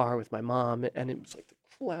of the car with my mom, and it was like the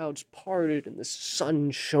clouds parted and the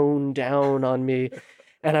sun shone down on me.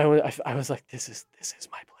 And I was like, this is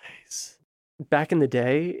my place. Back in the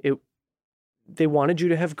day, they wanted you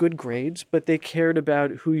to have good grades, but they cared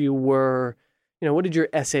about who you were. What did your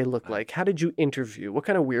essay look like? How did you interview? What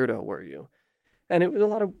kind of weirdo were you? And it was a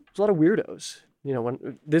lot of weirdos.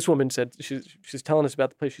 When this woman said, she's telling us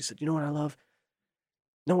about the place, she said, you know what I love?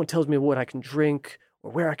 No one tells me what I can drink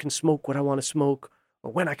or where I can smoke what I want to smoke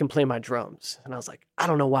or when I can play my drums. And I was like, I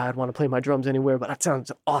don't know why I'd want to play my drums anywhere, but that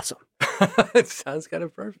sounds awesome. It sounds kind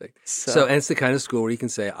of perfect. So, and it's the kind of school where you can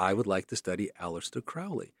say, I would like to study Aleister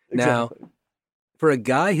Crowley. Exactly. Now, for a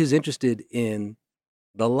guy who's interested in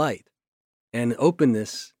the light and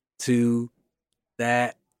openness to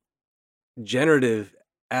that generative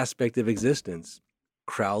aspect of existence,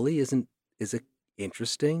 Crowley is an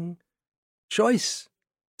interesting choice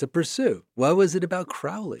to pursue. What was it about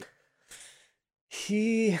Crowley?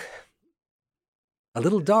 A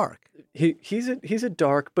little dark. He's a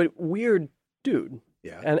dark but weird dude.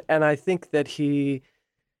 Yeah. And I think that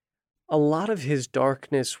a lot of his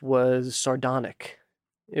darkness was sardonic.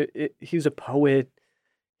 He's a poet.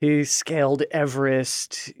 He scaled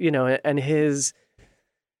Everest, and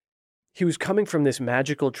he was coming from this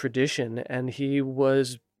magical tradition, and he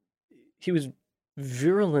was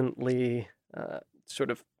virulently sort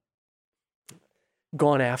of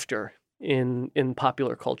gone after in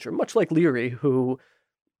popular culture, much like Leary, who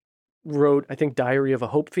wrote, I think, Diary of a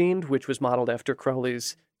Hope Fiend, which was modeled after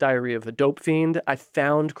Crowley's Diary of a Dope Fiend. I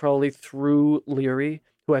found Crowley through Leary,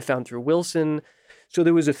 who I found through Wilson. So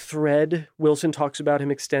there was a thread. Wilson talks about him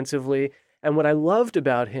extensively. And what I loved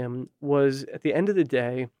about him was, at the end of the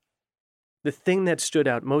day, the thing that stood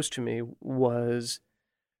out most to me was,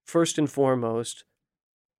 first and foremost,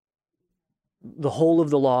 the whole of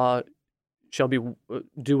the law shall be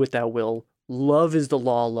do what thou will. Love is the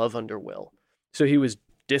law, love under will. So he was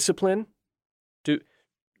discipline.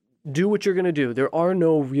 Do what you're going to do. There are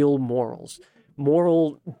no real morals.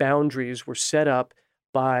 Moral boundaries were set up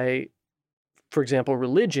by, for example,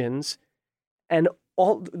 religions, and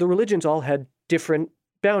all the religions all had different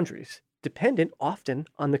boundaries, dependent often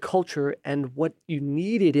on the culture and what you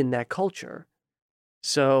needed in that culture.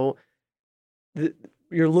 So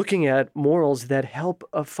you're looking at morals that help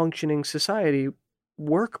a functioning society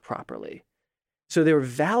work properly. So they were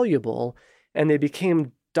valuable, and they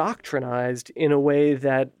became doctrinized in a way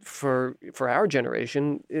that for our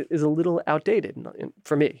generation is a little outdated,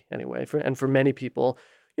 for me anyway, and for many people.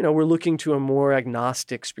 We're looking to a more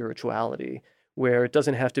agnostic spirituality where it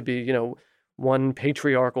doesn't have to be, one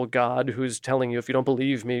patriarchal God who's telling you, if you don't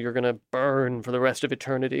believe me, you're going to burn for the rest of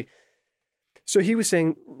eternity. So he was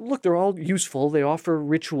saying, look, they're all useful. They offer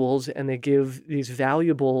rituals and they give these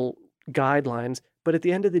valuable guidelines. But at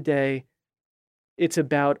the end of the day, it's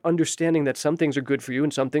about understanding that some things are good for you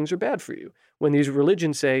and some things are bad for you. When these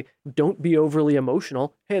religions say, don't be overly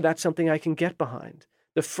emotional, hey, that's something I can get behind.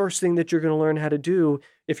 The first thing that you're going to learn how to do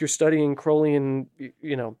if you're studying Crowleyan,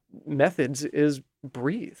 methods is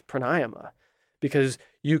breathe, pranayama, because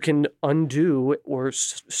you can undo or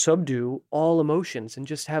subdue all emotions and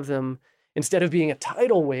just have them, instead of being a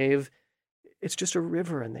tidal wave, it's just a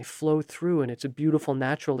river and they flow through and it's a beautiful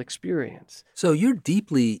natural experience. So you're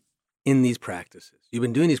deeply in these practices. You've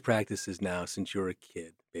been doing these practices now since you were a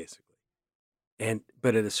kid, basically.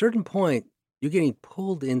 But at a certain point, you're getting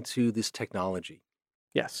pulled into this technology.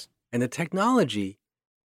 Yes. And the technology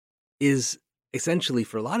is essentially,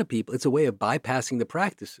 for a lot of people, it's a way of bypassing the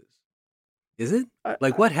practices. Is it?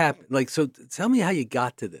 What happened? So tell me how you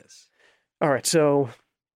got to this. All right. So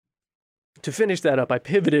to finish that up, I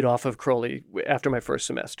pivoted off of Crowley after my first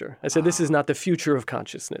semester. I said, this is not the future of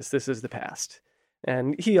consciousness. This is the past.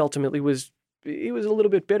 And he ultimately was a little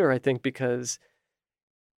bit bitter, I think, because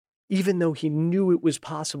even though he knew it was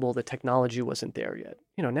possible, the technology wasn't there yet.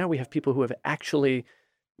 Now we have people who have actually,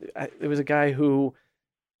 there was a guy who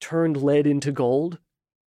turned lead into gold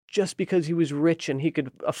just because he was rich and he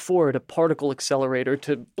could afford a particle accelerator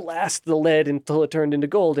to blast the lead until it turned into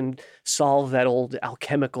gold and solve that old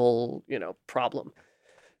alchemical, problem.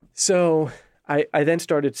 So I then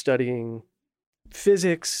started studying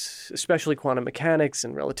physics, especially quantum mechanics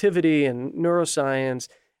and relativity and neuroscience,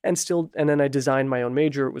 and then I designed my own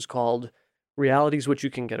major. It was called Realities What You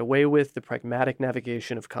Can Get Away With, the Pragmatic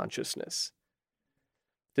Navigation of Consciousness.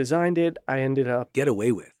 Designed it. I ended up... Get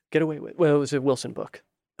away with? Well, it was a Wilson book.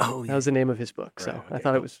 Oh, yeah. That was the name of his book. So okay. I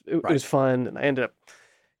thought it was fun, and I ended up,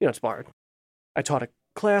 inspired. I taught a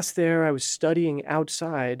class there. I was studying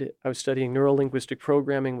outside. I was studying neurolinguistic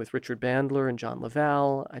programming with Richard Bandler and John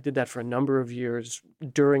Laval. I did that for a number of years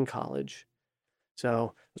during college.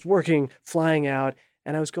 So I was working, flying out,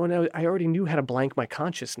 and I was going out. I already knew how to blank my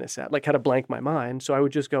consciousness out, like how to blank my mind. So I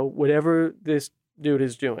would just go, whatever this dude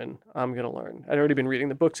is doing, I'm going to learn. I'd already been reading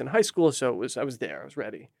the books in high school, so I was there. I was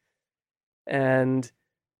ready. And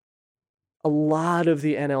a lot of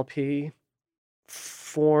the NLP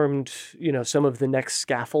formed, some of the next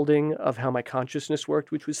scaffolding of how my consciousness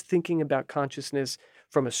worked, which was thinking about consciousness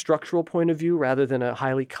from a structural point of view rather than a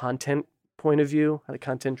highly content point of view, highly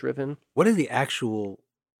content driven. What is the actual,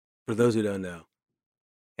 for those who don't know,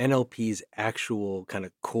 NLP's actual kind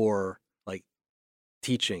of core, like,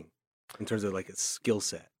 teaching in terms of like a skill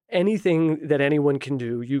set? Anything that anyone can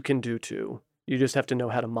do, you can do too. You just have to know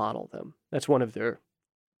how to model them. That's one of their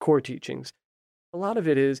core teachings. A lot of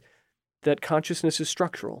it is that consciousness is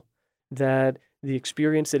structural, that the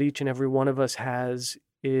experience that each and every one of us has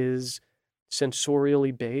is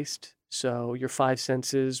sensorially based. So your five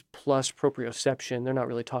senses plus proprioception, they're not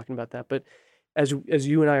really talking about that. But as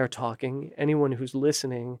you and I are talking, anyone who's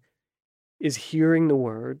listening is hearing the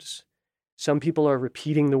words. Some people are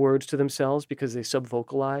repeating the words to themselves because they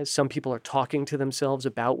subvocalize. Some people are talking to themselves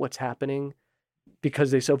about what's happening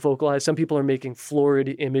because they subvocalize. Some people are making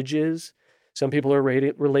florid images. Some people are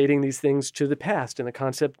relating these things to the past in the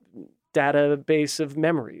concept database of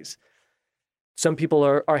memories. Some people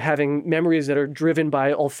are having memories that are driven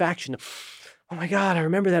by olfaction. Oh my God, I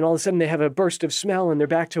remember that. And all of a sudden they have a burst of smell and they're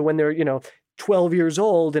back to when they're, 12 years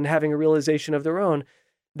old and having a realization of their own.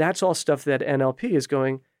 That's all stuff that NLP is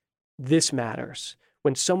going, this matters.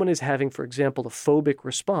 When someone is having, for example, a phobic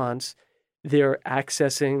response, they're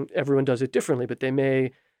accessing, everyone does it differently, but they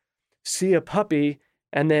may see a puppy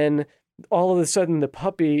and then all of a sudden the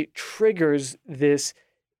puppy triggers this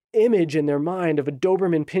image in their mind of a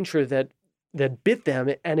Doberman Pinscher that bit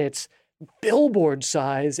them, and it's billboard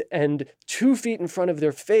size and 2 feet in front of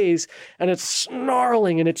their face, and it's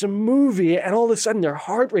snarling and it's a movie, and all of a sudden their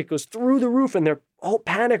heart rate goes through the roof and their whole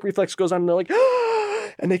panic reflex goes on and they're like,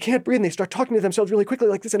 and they can't breathe and they start talking to themselves really quickly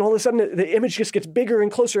like this, and all of a sudden the image just gets bigger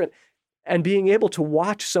and closer, and being able to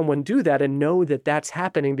watch someone do that and know that that's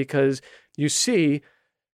happening because you see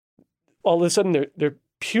all of a sudden their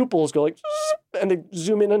pupils go like, and they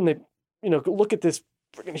zoom in and they, look at this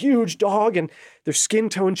freaking huge dog and their skin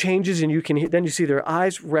tone changes and then you see their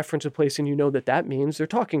eyes reference a place and that means they're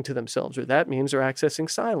talking to themselves or that means they're accessing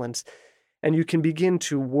silence. And you can begin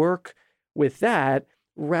to work with that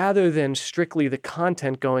rather than strictly the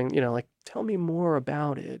content going, like, tell me more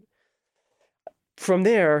about it. From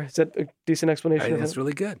there, is that a decent explanation? That's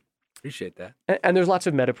really good. Appreciate that. And there's lots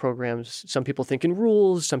of meta programs. Some people think in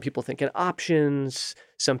rules, some people think in options,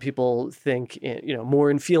 some people think in, more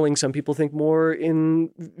in feeling, some people think more in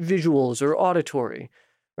visuals or auditory,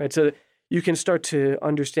 right? So you can start to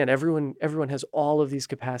understand everyone has all of these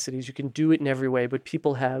capacities. You can do it in every way, but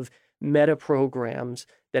people have meta programs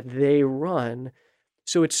that they run.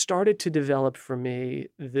 So it started to develop for me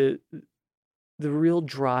the real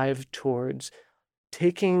drive towards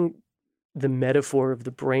taking the metaphor of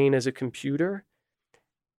the brain as a computer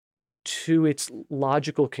to its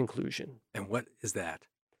logical conclusion. And what is that?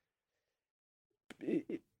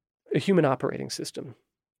 A human operating system.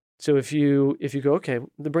 So if you go, okay,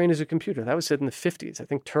 the brain is a computer. That was said in the 50s. I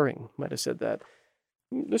think Turing might have said that.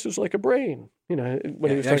 This is like a brain. When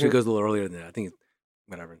he was it actually goes a little earlier than that. I think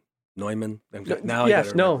whatever. Neumann. Von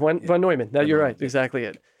Neumann. You're right. Yeah. Exactly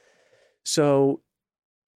it. So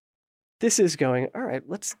this is going, all right,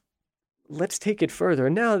 let's take it further.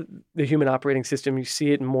 And now the human operating system, you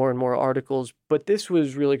see it in more and more articles, but this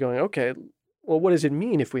was really going, okay, well, what does it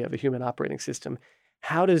mean if we have a human operating system?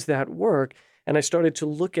 how does that work? And I started to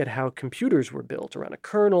look at how computers were built around a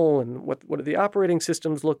kernel and what do the operating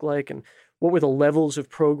systems look like and what were the levels of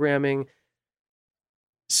programming.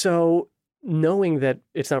 So knowing that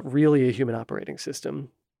it's not really a human operating system,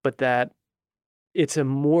 but that it's a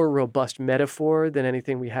more robust metaphor than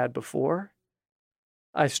anything we had before,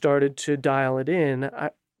 I started to dial it in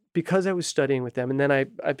because I was studying with them. And then I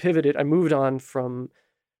pivoted. I moved on from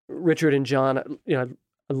Richard and John. I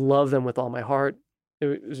love them with all my heart.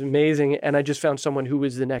 It was amazing. And I just found someone who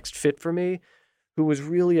was the next fit for me, who was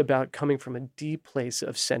really about coming from a deep place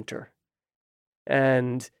of center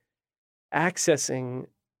and accessing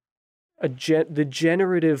the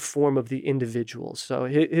generative form of the individual. So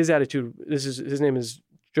his attitude, his name is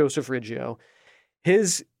Joseph Riggio.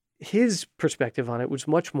 His perspective on it was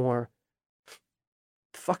much more,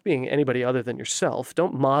 fuck being anybody other than yourself.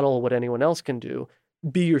 Don't model what anyone else can do.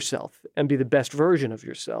 Be yourself and be the best version of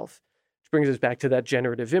yourself. Which brings us back to that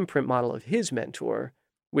generative imprint model of his mentor,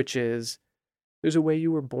 which is there's a way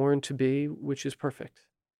you were born to be, which is perfect.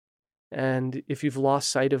 And if you've lost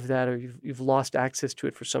sight of that or you've lost access to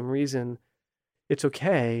it for some reason, it's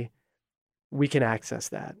okay. We can access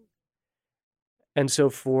that. And so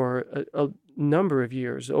for a number of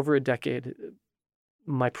years, over a decade,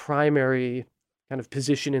 my primary kind of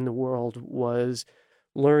position in the world was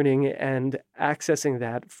learning and accessing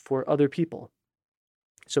that for other people.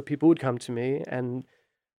 So people would come to me and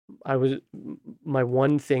my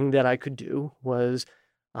one thing that I could do was,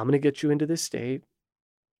 I'm going to get you into this state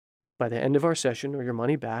by the end of our session or your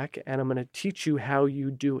money back, and I'm going to teach you how you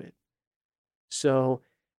do it. So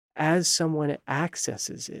as someone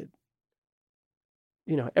accesses it,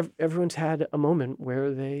 everyone's had a moment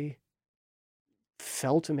where they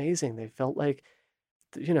felt amazing. They felt like,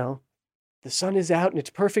 the sun is out and it's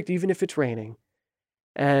perfect even if it's raining.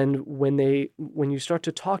 And when you start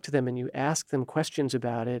to talk to them and you ask them questions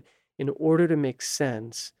about it in order to make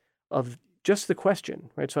sense of just the question,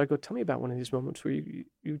 right? So I go, tell me about one of these moments where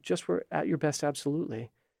you just were at your best. Absolutely.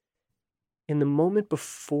 In the moment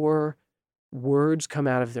before words come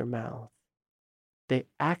out of their mouth, they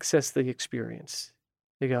access the experience.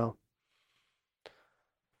 They go,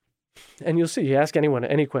 and you'll see, you ask anyone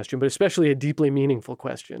any question, but especially a deeply meaningful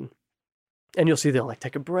question, and you'll see they'll like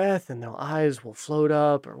take a breath and their eyes will float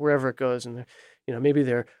up or wherever it goes. And maybe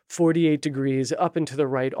they're 48 degrees up and to the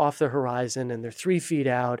right off the horizon and they're 3 feet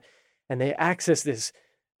out. And they access this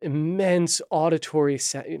immense auditory,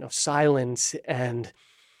 silence, and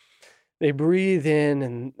they breathe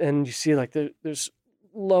in, and you see like there's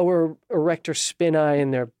lower erector spinae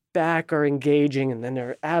and their back are engaging, and then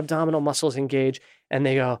their abdominal muscles engage, and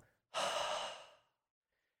they go,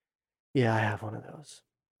 yeah, I have one of those.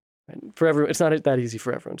 And for everyone, it's not that easy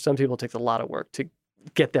for everyone. Some people take a lot of work to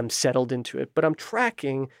get them settled into it, but I'm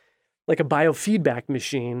tracking like a biofeedback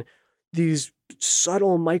machine these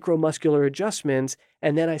subtle micromuscular adjustments,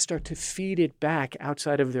 and then I start to feed it back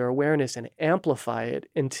outside of their awareness and amplify it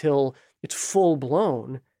until it's full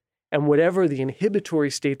blown. And whatever the inhibitory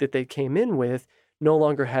state that they came in with no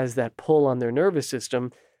longer has that pull on their nervous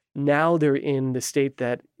system. Now they're in the state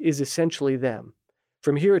that is essentially them.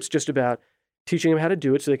 From here, it's just about teaching them how to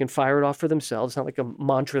do it so they can fire it off for themselves. It's not like a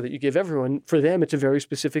mantra that you give everyone. For them, it's a very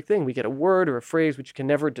specific thing. We get a word or a phrase which can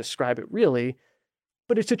never describe it really,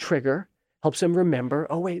 but it's a trigger, helps them remember,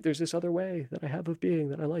 oh, wait, there's this other way that I have of being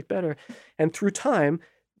that I like better. And through time,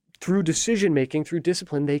 through decision-making, through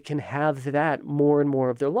discipline, they can have that more and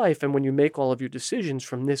more of their life. And when you make all of your decisions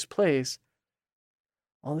from this place,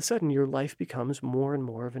 all of a sudden your life becomes more and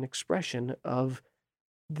more of an expression of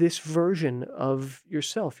this version of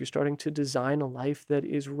yourself. You're starting to design a life that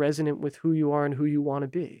is resonant with who you are and who you want to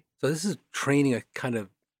be. So this is training a kind of,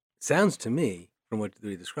 sounds to me, from what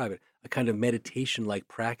you describe it, a kind of meditation-like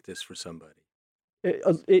practice for somebody.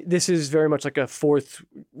 This is very much like a fourth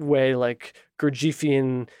way, like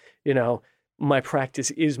Gurdjieffian, my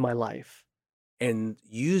practice is my life. And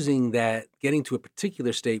using that, getting to a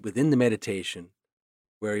particular state within the meditation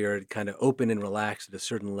where you're kind of open and relaxed at a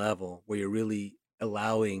certain level, where you're really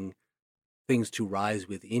allowing things to rise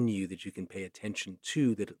within you that you can pay attention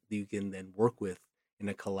to, that you can then work with in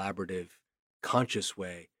a collaborative, conscious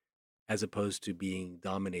way, as opposed to being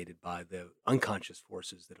dominated by the unconscious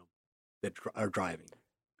forces that are driving.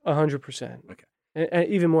 100%. Okay. And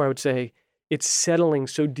even more, I would say, it's settling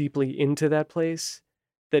so deeply into that place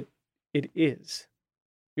that it is.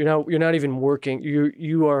 You're not even working.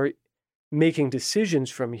 You are making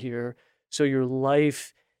decisions from here, so your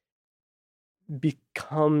life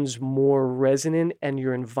becomes more resonant and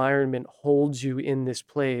your environment holds you in this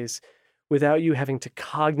place without you having to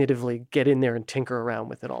cognitively get in there and tinker around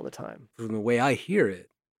with it all the time. From the way I hear it,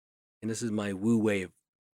 and this is my woo way of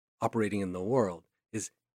operating in the world,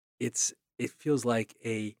 is it feels like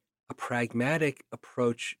a pragmatic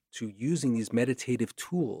approach to using these meditative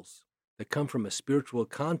tools that come from a spiritual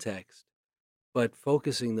context, but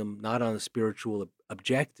focusing them not on a spiritual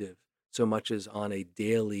objective so much as on a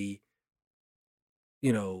daily,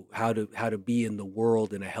 how to be in the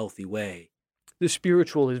world in a healthy way. The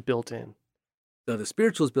spiritual is built in. So the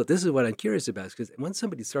spiritual is built. This is what I'm curious about, because when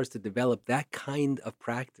somebody starts to develop that kind of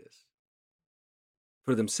practice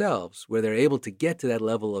for themselves, where they're able to get to that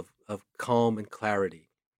level of calm and clarity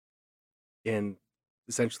and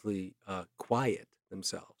essentially quiet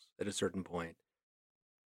themselves at a certain point,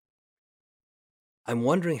 I'm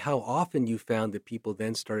wondering how often you found that people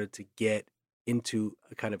then started to get into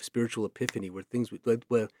a kind of spiritual epiphany where things would,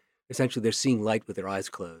 well, essentially they're seeing light with their eyes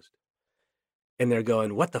closed. And they're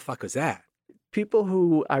going, what the fuck was that? People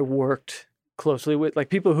who I worked closely with, like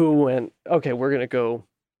people who went, okay, we're going to go,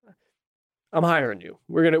 I'm hiring you.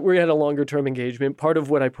 We had a longer term engagement. Part of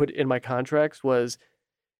what I put in my contracts was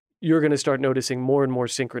you're going to start noticing more and more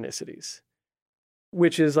synchronicities,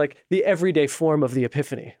 which is like the everyday form of the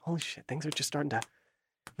epiphany. Holy shit, things are just starting to,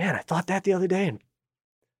 man, I thought that the other day and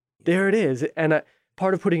there it is. And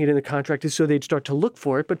part of putting it in the contract is so they'd start to look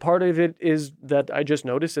for it. But part of it is that I just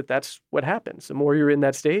noticed that that's what happens. The more you're in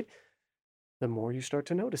that state, the more you start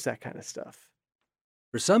to notice that kind of stuff.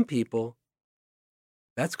 For some people,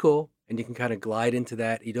 that's cool. And you can kind of glide into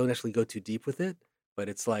that. You don't actually go too deep with it, but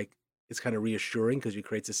it's like, it's kind of reassuring because it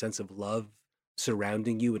creates a sense of love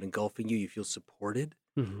surrounding you and engulfing you. You feel supported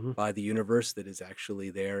by the universe that is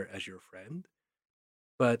actually there as your friend.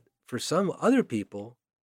 But for some other people,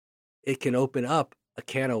 it can open up a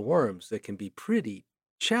can of worms that can be pretty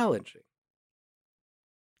challenging.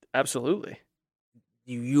 Absolutely.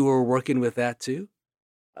 You were working with that too?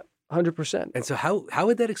 100%. And so how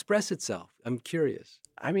would that express itself? I'm curious.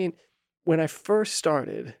 I mean, when I first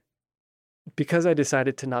started, because I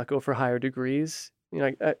decided to not go for higher degrees,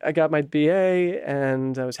 I got my BA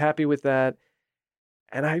and I was happy with that.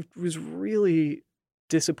 And I was really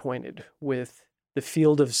disappointed with the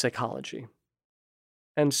field of psychology.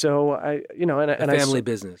 And so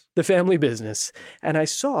the family business. And I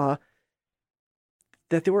saw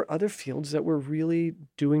that there were other fields that were really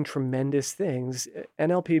doing tremendous things,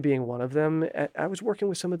 NLP being one of them. I was working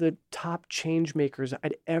with some of the top change makers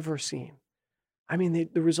I'd ever seen. I mean,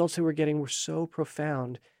 the results they were getting were so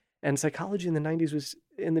profound. And psychology in the 90s was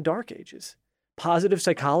in the dark ages. Positive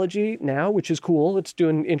psychology now, which is cool, it's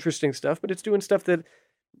doing interesting stuff, but it's doing stuff that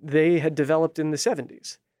they had developed in the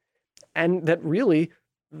 70s. And that really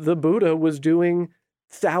the Buddha was doing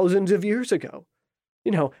thousands of years ago.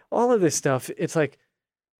 All of this stuff, it's like,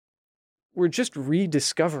 we're just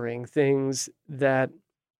rediscovering things that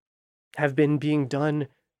have been being done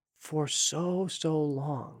for so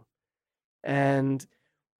long. And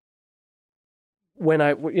when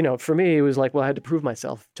for me, it was like, well, I had to prove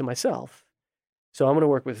myself to myself. So I'm going to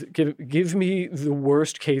work with, give me the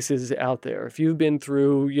worst cases out there. If you've been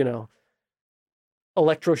through,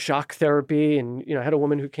 electroshock therapy, and, I had a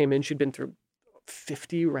woman who came in, she'd been through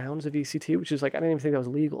 50 rounds of ECT, which is like, I didn't even think that was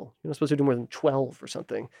legal. You're not supposed to do more than 12 or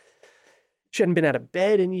something. She hadn't been out of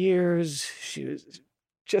bed in years. She was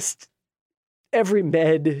just every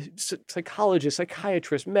med, psychologist,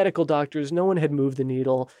 psychiatrist, medical doctors, no one had moved the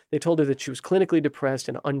needle. They told her that she was clinically depressed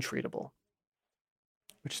and untreatable,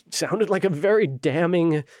 which sounded like a very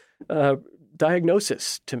damning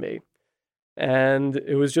diagnosis to me. And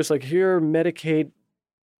it was just like, here, medicate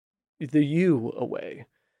the you away,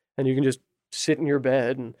 and you can just sit in your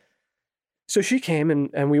bed. And so she came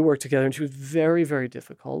and we worked together, and she was very, very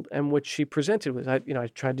difficult. And what she presented was, I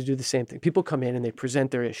tried to do the same thing. People come in and they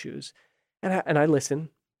present their issues, and I listen.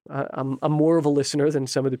 I'm more of a listener than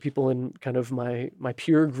some of the people in kind of my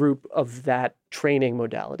peer group of that training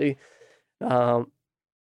modality,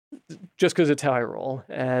 just because it's how I roll.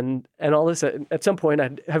 And all this, at some point,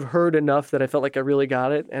 I'd have heard enough that I felt like I really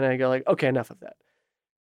got it, and I go like, okay, enough of that.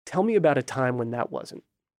 Tell me about a time when that wasn't.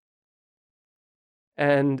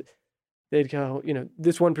 And they'd go,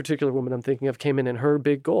 this one particular woman I'm thinking of came in, and her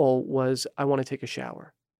big goal was, I want to take a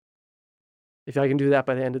shower. If I can do that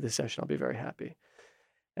by the end of the session, I'll be very happy.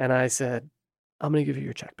 And I said, I'm going to give you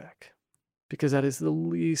your check back, because that is the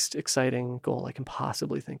least exciting goal I can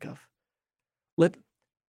possibly think of. Let's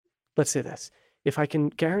say this. If I can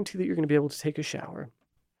guarantee that you're going to be able to take a shower,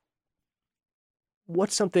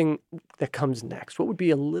 what's something that comes next? What would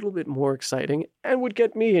be a little bit more exciting and would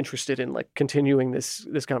get me interested in like continuing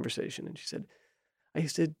this conversation? And she said, I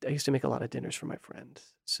used to make a lot of dinners for my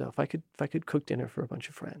friends. So if I could cook dinner for a bunch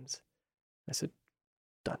of friends. I said,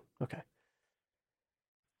 done. Okay.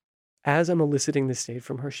 as I'm eliciting this state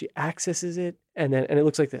from her, she accesses it, and it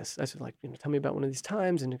looks like this. I said, like, tell me about one of these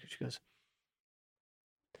times, and she goes,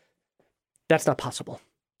 "That's not possible."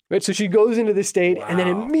 Right? So she goes into this state and then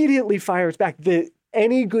immediately fires back.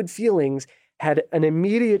 Any good feelings had an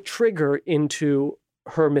immediate trigger into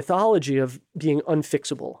her mythology of being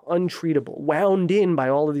unfixable, untreatable, wound in by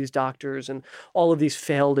all of these doctors and all of these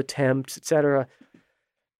failed attempts, et cetera.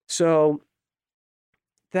 So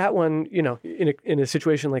that one, in a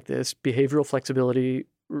situation like this, behavioral flexibility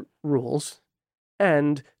rules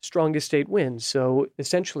and strongest state wins. So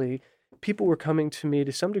essentially, people were coming to me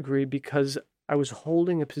to some degree because I was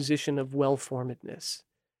holding a position of well-formedness.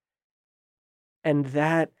 And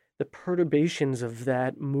that the perturbations of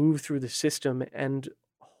that move through the system and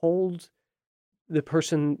hold the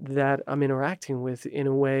person that I'm interacting with in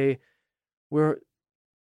a way where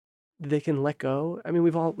they can let go. I mean,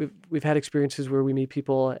 we've had experiences where we meet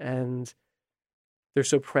people and they're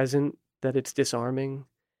so present that it's disarming,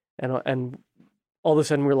 and all of a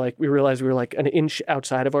sudden we realize we're like an inch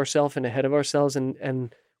outside of ourselves and ahead of ourselves,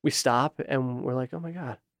 and we stop and we're like, oh my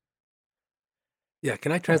God. Yeah,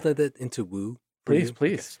 can I translate that into woo? Please.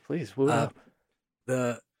 Woo up.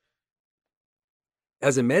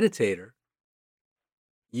 As a meditator,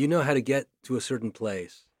 you know how to get to a certain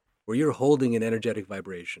place where you're holding an energetic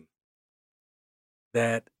vibration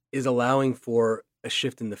that is allowing for a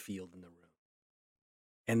shift in the field in the room.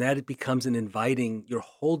 And that it becomes you're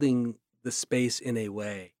holding the space in a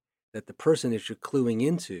way that the person that you're cluing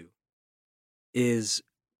into is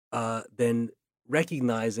then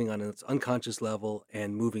recognizing on its unconscious level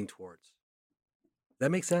and moving towards. Does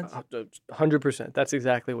that make sense? 100%. That's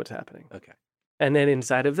exactly what's happening. Okay. And then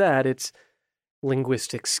inside of that, it's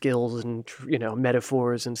linguistic skills and,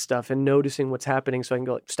 metaphors and stuff, and noticing what's happening so I can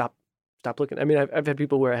go, like, stop looking. I mean, I've had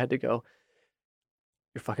people where I had to go,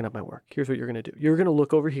 you're fucking up my work. Here's what you're going to do. You're going to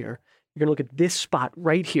look over here. You're going to look at this spot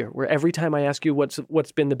right here, where every time I ask you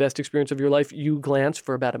what's been the best experience of your life, you glance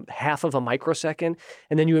for about a half of a microsecond,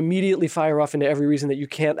 and then you immediately fire off into every reason that you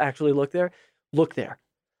can't actually look there. Look there.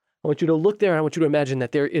 I want you to look there, and I want you to imagine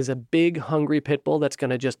that there is a big, hungry pit bull that's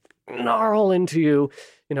going to just gnarl into you.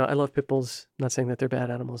 I love pit bulls. I'm not saying that they're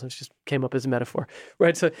bad animals. It just came up as a metaphor,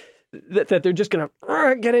 right? So that they're just going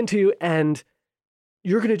to get into you, and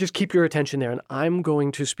you're going to just keep your attention there, and I'm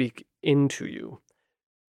going to speak into you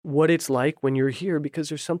what it's like when you're here, because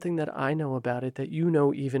there's something that I know about it that you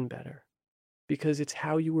know even better, because it's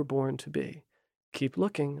how you were born to be. Keep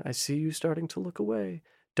looking. I see you starting to look away.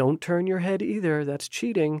 Don't turn your head either. That's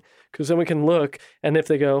cheating, because someone can look, and if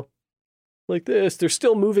they go like this, they're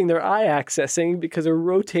still moving their eye accessing because they're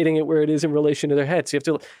rotating it where it is in relation to their head. So you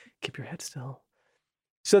have to keep your head still.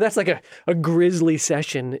 So that's like a grisly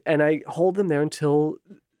session, and I hold them there until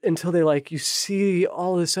they you see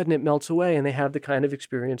all of a sudden it melts away and they have the kind of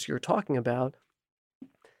experience you're talking about.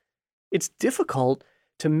 It's difficult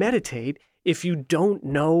to meditate if you don't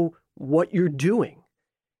know what you're doing.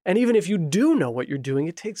 And even if you do know what you're doing,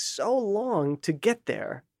 it takes so long to get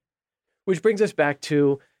there. Which brings us back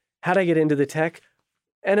to, how did I get into the tech?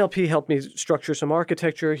 NLP helped me structure some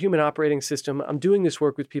architecture, human operating system. I'm doing this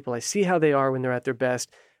work with people. I see how they are when they're at their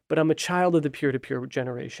best, but I'm a child of the peer-to-peer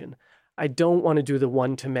generation. I don't want to do the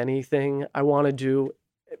one-to-many thing. I want to do,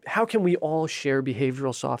 how can we all share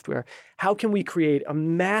behavioral software? How can we create a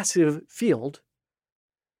massive field,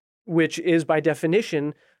 which is by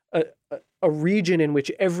definition a region in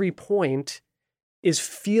which every point is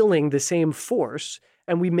feeling the same force,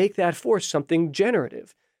 and we make that force something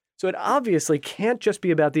generative. So it obviously can't just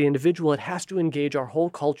be about the individual. It has to engage our whole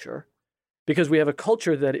culture, because we have a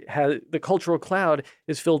culture that the cultural cloud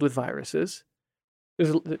is filled with viruses.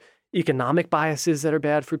 There's economic biases that are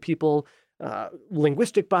bad for people,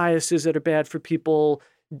 linguistic biases that are bad for people,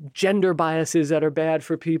 gender biases that are bad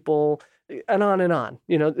for people, and on and on.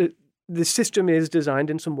 The system is designed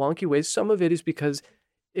in some wonky ways. Some of it is because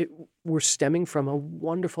we're stemming from a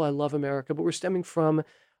wonderful, I love America, but we're stemming from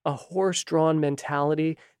a horse-drawn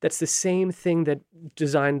mentality that's the same thing that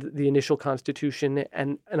designed the initial Constitution,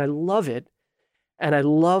 and I love it. And I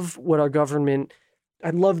love what our government, I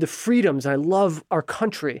love the freedoms, I love our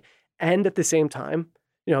country. And at the same time,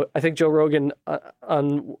 I think Joe Rogan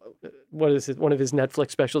on, one of his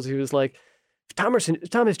Netflix specials, he was like, if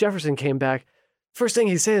Thomas Jefferson came back, first thing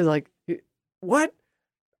he said is like, what?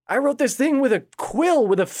 I wrote this thing with a quill,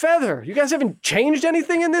 with a feather. You guys haven't changed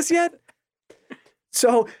anything in this yet?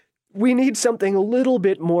 So we need something a little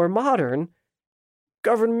bit more modern,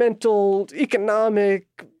 governmental, economic,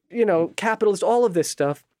 capitalist, all of this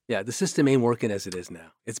stuff. Yeah, the system ain't working as it is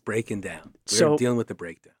now. It's breaking down. We're dealing with the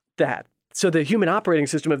breakdown. So the human operating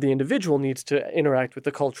system of the individual needs to interact with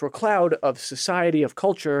the cultural cloud of society, of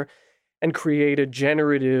culture, and create a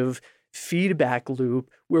generative feedback loop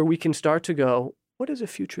where we can start to go, what is a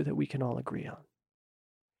future that we can all agree on?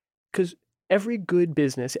 Because every good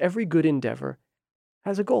business, every good endeavor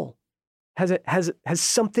has a goal, has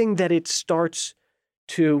something that it starts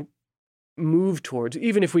to move towards.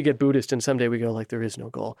 Even if we get Buddhist and someday we go like, there is no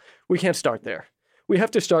goal, we can't start there. We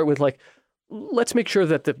have to start with like, let's make sure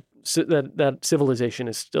that that civilization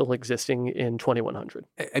is still existing in 2100.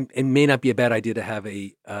 It may not be a bad idea to have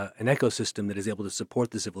an ecosystem that is able to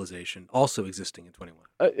support the civilization also existing in 21.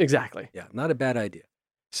 Exactly. Yeah, not a bad idea.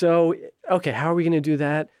 So, okay, how are we going to do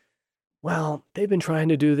that? Well, they've been trying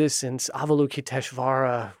to do this since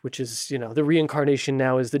Avalokiteshvara, which is, the reincarnation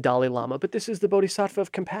now is the Dalai Lama, but this is the Bodhisattva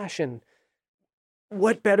of compassion.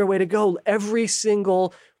 What better way to go? Every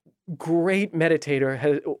single great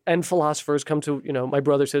meditator and philosophers come to, my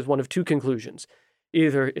brother says one of two conclusions.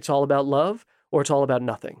 Either it's all about love or it's all about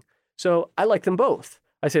nothing. So I like them both.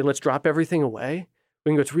 I say, let's drop everything away.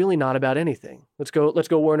 We can go, it's really not about anything. Let's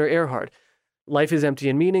go Werner Erhard. Life is empty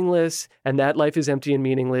and meaningless, and that life is empty and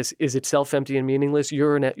meaningless is itself empty and meaningless.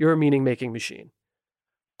 You're a meaning-making machine.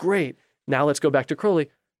 Great. Now let's go back to Crowley.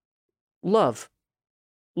 Love.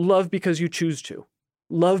 Love because you choose to.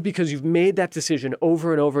 Love because you've made that decision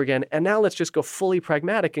over and over again. And now let's just go fully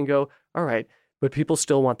pragmatic and go, all right, but people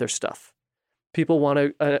still want their stuff. People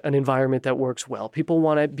want an environment that works well. People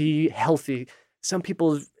want to be healthy. Some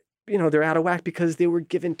people, they're out of whack because they were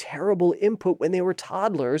given terrible input when they were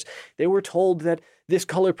toddlers. They were told that this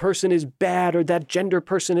color person is bad or that gender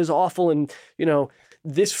person is awful. And,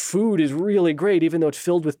 this food is really great, even though it's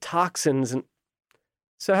filled with toxins. And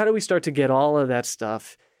so how do we start to get all of that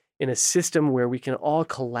stuff in a system where we can all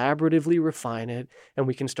collaboratively refine it and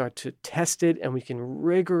we can start to test it and we can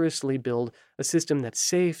rigorously build a system that's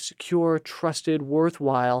safe, secure, trusted,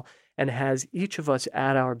 worthwhile, and has each of us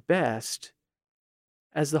at our best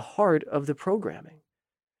as the heart of the programming.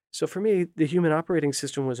 So for me, the human operating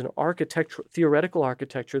system was an theoretical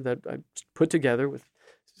architecture that I put together with,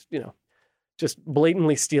 just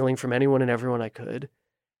blatantly stealing from anyone and everyone I could.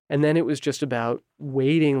 And then it was just about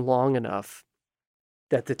waiting long enough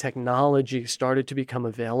that the technology started to become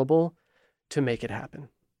available to make it happen.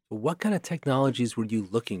 What kind of technologies were you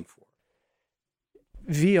looking for?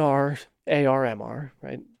 VR, AR, MR,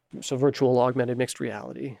 right? So virtual augmented mixed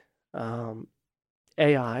reality,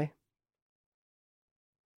 AI,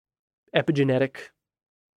 epigenetic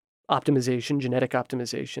optimization, genetic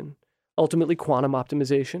optimization, ultimately quantum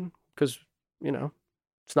optimization, because,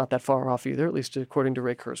 it's not that far off either, at least according to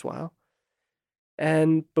Ray Kurzweil.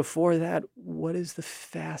 And before that, what is the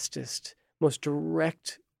fastest, most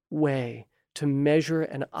direct way to measure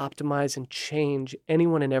and optimize and change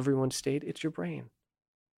anyone and everyone's state? It's your brain.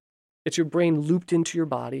 It's your brain looped into your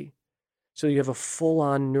body. So you have a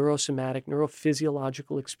full-on neurosomatic,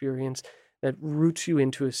 neurophysiological experience that roots you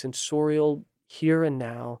into a sensorial here and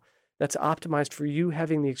now that's optimized for you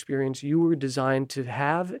having the experience you were designed to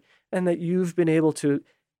have and that you've been able to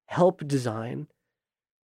help design.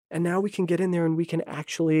 And now we can get in there and we can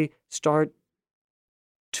actually start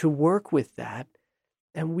to work with that.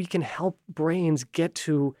 And we can help brains get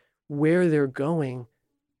to where they're going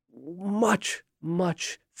much,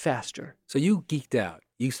 much faster. So you geeked out.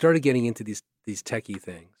 You started getting into these techie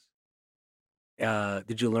things.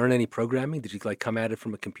 Did you learn any programming? Did you come at it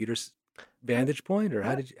from a computer's vantage point, or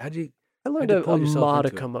how did you? I learned a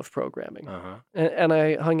modicum of programming, and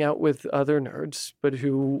I hung out with other nerds, but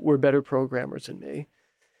who were better programmers than me.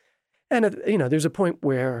 And there's a point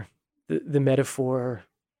where the metaphor,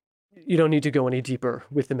 you don't need to go any deeper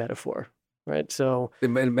with the metaphor, right? So the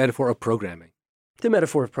metaphor of programming. The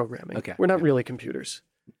metaphor of programming. Okay. We're not really computers,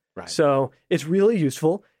 right? So it's really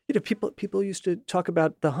useful. People used to talk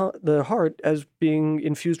about the heart as being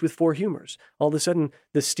infused with 4 humors. All of a sudden,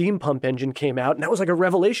 the steam pump engine came out, and that was like a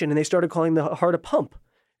revelation, and they started calling the heart a pump.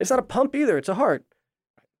 It's not a pump either, it's a heart.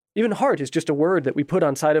 Even heart is just a word that we put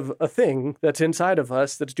on side of a thing that's inside of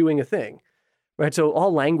us that's doing a thing, right? So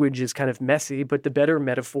all language is kind of messy, but the better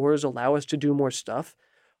metaphors allow us to do more stuff.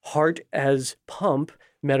 Heart as pump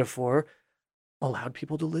metaphor allowed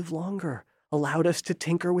people to live longer, allowed us to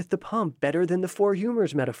tinker with the pump better than the 4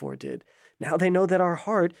 humors metaphor did. Now they know that our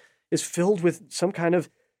heart is filled with some kind of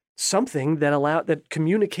something that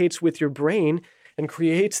communicates with your brain and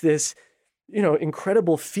creates this,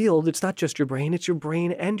 incredible field. It's not just your brain, it's your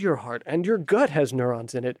brain and your heart, and your gut has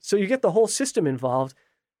neurons in it. So you get the whole system involved.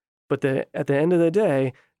 But at the end of the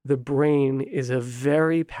day, the brain is a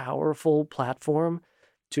very powerful platform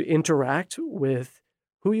to interact with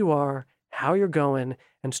who you are, how you're going,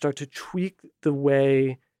 and start to tweak the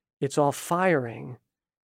way it's all firing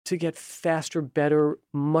to get faster, better,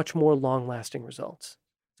 much more long-lasting results.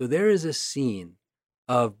 So there is a scene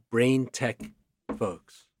of brain tech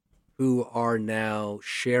folks who are now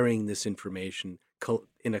sharing this information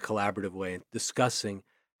in a collaborative way and discussing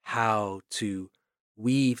how to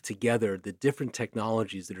weave together the different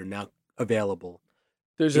technologies that are now available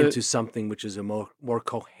into something which is a more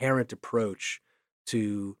coherent approach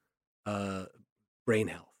to brain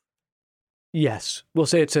health. Yes, we'll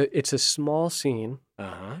say it's a small scene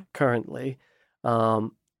currently,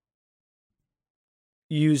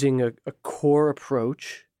 using a core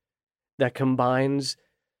approach that combines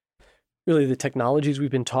really the technologies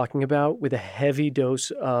we've been talking about with a heavy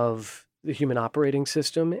dose of the human operating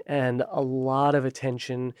system and a lot of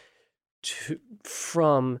attention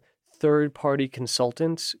from third-party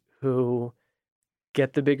consultants who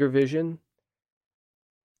get the bigger vision.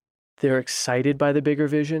 They're excited by the bigger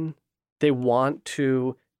vision. They want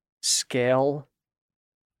to scale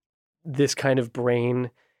this kind of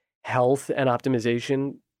brain health and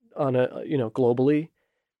optimization on globally.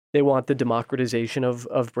 They want the democratization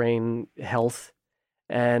of brain health.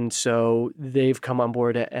 And so they've come on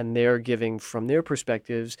board and they're giving from their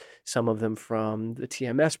perspectives, some of them from the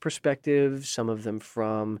TMS perspective, some of them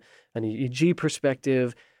from an EEG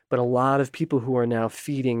perspective, but a lot of people who are now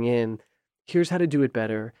feeding in, here's how to do it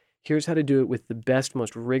better. Here's how to do it with the best,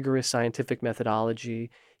 most rigorous scientific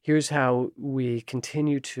methodology. Here's how we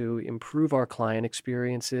continue to improve our client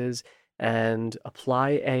experiences and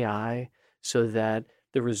apply AI so that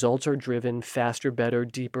the results are driven faster, better,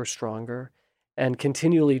 deeper, stronger, and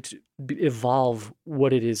continually to evolve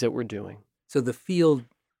what it is that we're doing. So the field,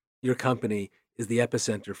 your company, is the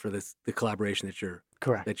epicenter for the collaboration that you're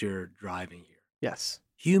correct that you're driving here. Yes.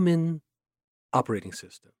 Human operating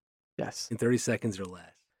system. Yes. In 30 seconds or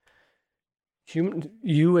less.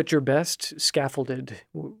 You at your best, scaffolded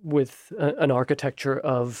with an architecture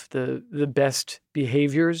of the best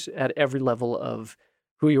behaviors at every level of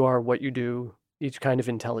who you are, what you do, each kind of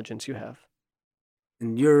intelligence you have.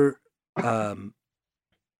 And you're, and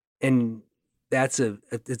it's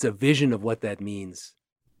a vision of what that means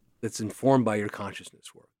that's informed by your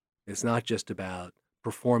consciousness work. It's not just about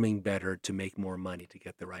performing better to make more money to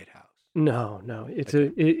get the right house. No.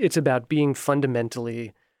 It's about being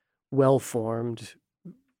fundamentally well-formed,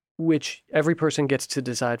 which every person gets to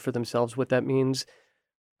decide for themselves what that means.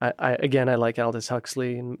 I like Aldous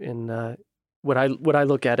Huxley in what I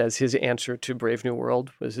look at as his answer to Brave New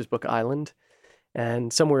World was his book Island.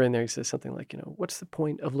 And somewhere in there he says something like, what's the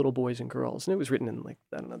point of little boys and girls? And it was written in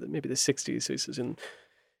maybe the 60s. So he says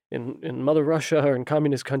in Mother Russia or in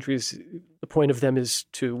communist countries, the point of them is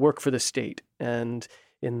to work for the state. And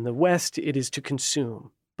in the West, it is to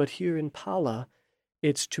consume. But here in Pala,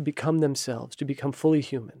 it's to become themselves, to become fully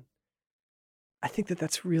human. I think that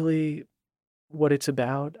that's really what it's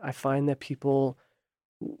about. I find that people,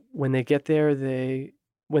 when they get there,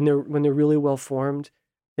 when they're really well formed,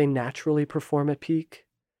 they naturally perform at peak.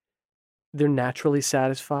 They're naturally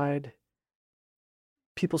satisfied.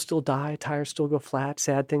 People still die, tires still go flat,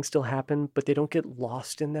 sad things still happen, but they don't get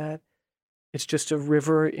lost in that. It's just a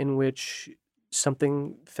river in which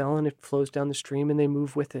something fell and it flows down the stream and they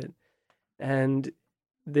move with it. And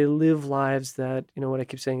they live lives that, what I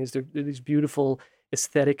keep saying is they're these beautiful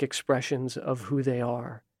aesthetic expressions of who they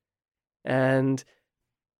are. And,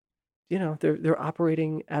 they're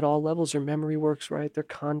operating at all levels. Their memory works right.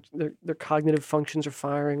 Their cognitive functions are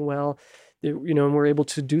firing well. And we're able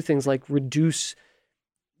to do things like reduce,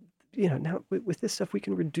 now with this stuff, we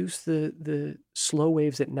can reduce the slow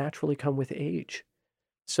waves that naturally come with age.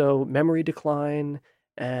 So memory decline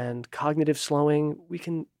and cognitive slowing, we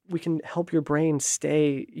can help your brain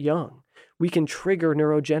stay young. We can trigger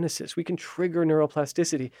neurogenesis. We can trigger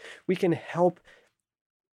neuroplasticity. We can help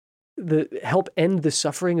end the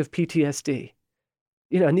suffering of PTSD.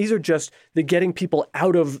 And these are just the getting people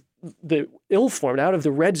out of the ill-formed, out of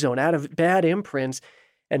the red zone, out of bad imprints,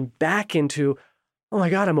 and back into, oh my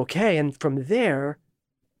God, I'm okay. And from there,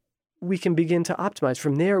 we can begin to optimize.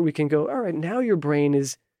 From there, we can go, all right, now your brain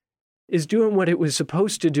is doing what it was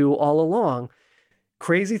supposed to do all along.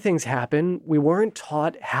 Crazy things happen. We weren't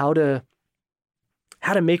taught how to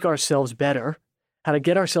make ourselves better, how to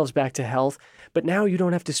get ourselves back to health. But now you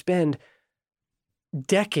don't have to spend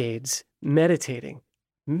decades meditating.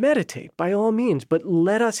 Meditate by all means, but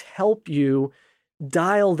let us help you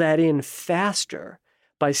dial that in faster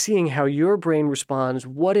by seeing how your brain responds,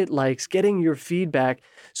 what it likes, getting your feedback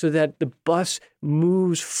so that the bus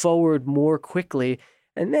moves forward more quickly.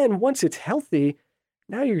 And then once it's healthy,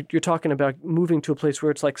 now you're talking about moving to a place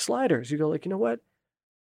where it's like sliders. You go like, you know what?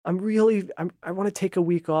 I want to take a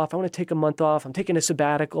week off. I want to take a month off. I'm taking a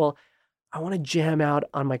sabbatical. I want to jam out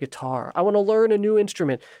on my guitar. I want to learn a new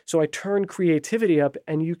instrument. So I turn creativity up,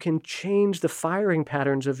 and you can change the firing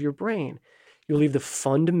patterns of your brain. You leave the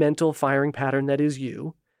fundamental firing pattern that is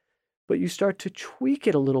you, but you start to tweak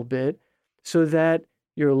it a little bit so that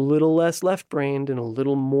you're a little less left-brained and a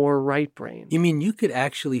little more right-brained. You mean you could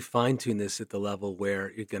actually fine-tune this at the level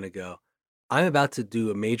where you're going to go, I'm about to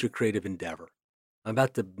do a major creative endeavor. I'm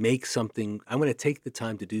about to make something. I'm going to take the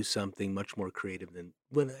time to do something much more creative than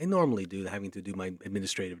what I normally do, having to do my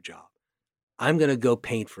administrative job. I'm going to go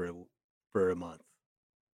paint for a month.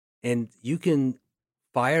 And you can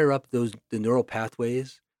fire up the neural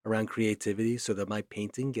pathways around creativity so that my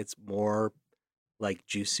painting gets more like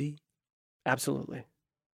juicy. Absolutely.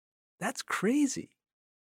 That's crazy.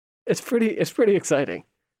 It's pretty exciting.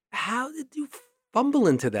 How did you fumble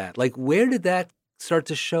into that? Like, where did that start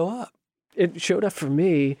to show up? It showed up for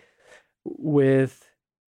me with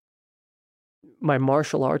my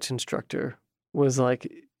martial arts instructor was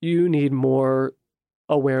like, you need more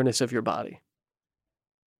awareness of your body.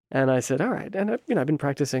 And I said, all right. And I've been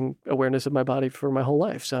practicing awareness of my body for my whole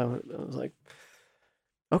life. So I was like,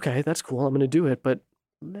 okay, that's cool. I'm going to do it. But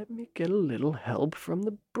let me get a little help from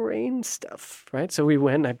the brain stuff, right? So we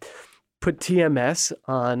went and I put TMS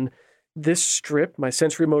on this strip, my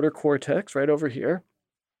sensory motor cortex right over here,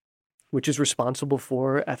 which is responsible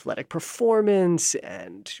for athletic performance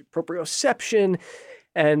and proprioception.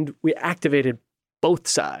 And we activated both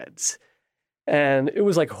sides. And it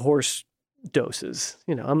was like horse doses.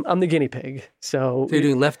 I'm the guinea pig. So you're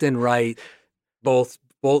doing left and right, both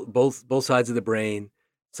sides of the brain,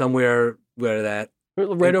 somewhere where that...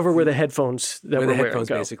 Right over where the headphones that where we're the headphones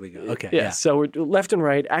wearing go. Basically go. Okay. Yeah. So we're left and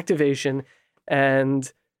right, activation.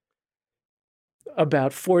 And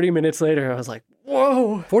about 40 minutes later, I was like,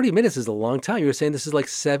 whoa. 40 minutes is a long time. You were saying this is like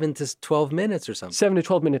 7 to 12 minutes or something. 7 to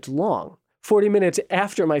 12 minutes long. 40 minutes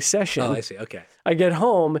after my session. Oh, I see. Okay. I get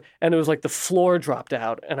home and it was like the floor dropped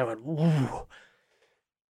out and I went, whoa.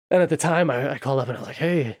 And at the time I called up and I was like,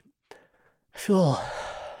 hey, I feel,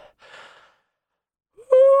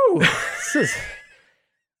 woo.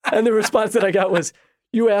 And the response that I got was,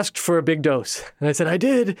 you asked for a big dose. And I said, I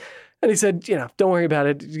did. And he said, don't worry about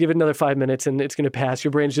it. Give it another 5 minutes and it's going to pass.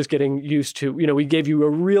 Your brain's just getting used to, we gave you a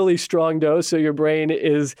really strong dose. So your brain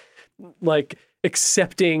is like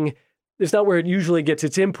accepting, it's not where it usually gets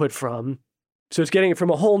its input from. So it's getting it from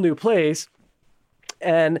a whole new place.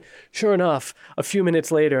 And sure enough, a few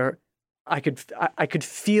minutes later, I could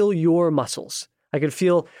feel your muscles. I could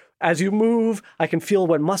feel as you move, I can feel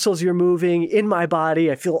what muscles you're moving in my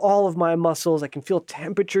body. I feel all of my muscles. I can feel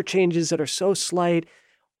temperature changes that are so slight.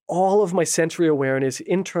 All of my sensory awareness,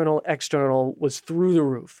 internal, external, was through the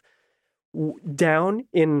roof. Down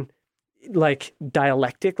in like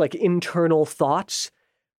dialectic, like internal thoughts,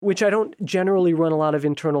 which I don't generally run a lot of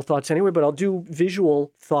internal thoughts anyway, but I'll do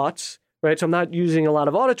visual thoughts, right? So I'm not using a lot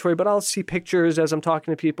of auditory, but I'll see pictures as I'm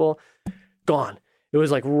talking to people. Gone. It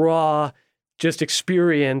was like raw, just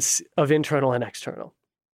experience of internal and external.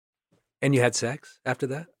 And you had sex after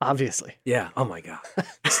that? Obviously. Yeah. Oh my God.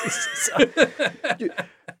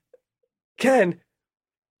 Ken,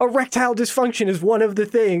 erectile dysfunction is one of the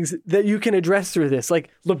things that you can address through this. Like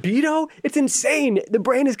libido, it's insane. The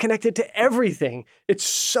brain is connected to everything. It's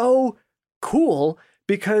so cool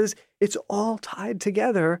because it's all tied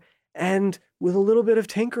together. And with a little bit of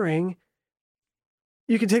tinkering,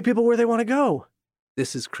 you can take people where they want to go.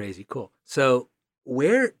 This is crazy cool. So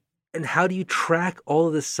where and how do you track all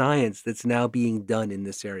of the science that's now being done in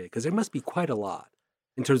this area? Because there must be quite a lot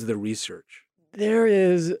in terms of the research. There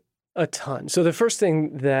is a ton. So the first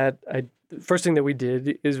thing that we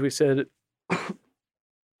did is we said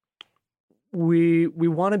we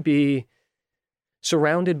want to be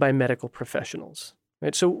surrounded by medical professionals,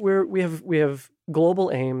 right? So we have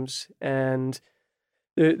global aims, and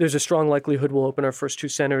there's a strong likelihood we'll open our first 2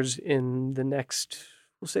 centers in the next,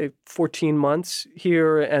 we'll say 14 months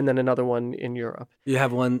here, and then another one in Europe. You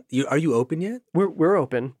have one. Are you open yet? We're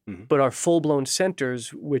open, but our full-blown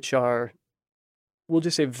centers, which are, we'll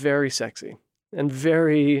just say, very sexy and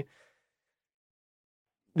very,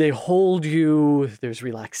 they hold you. There's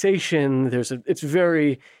relaxation. It's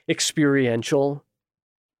very experiential.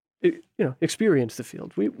 Experience the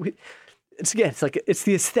field. It's like it's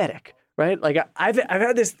the aesthetic, right? Like I've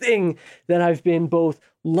had this thing that I've been both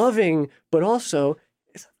loving, but also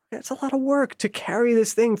it's a lot of work to carry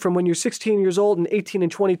this thing from when you're 16 years old and 18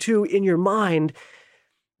 and 22 in your mind,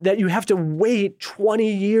 that you have to wait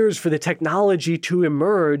 20 years for the technology to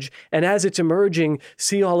emerge. And as it's emerging,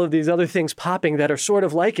 see all of these other things popping that are sort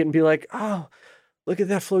of like it and be like, oh, look at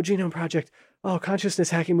that Flow Genome Project. Oh, consciousness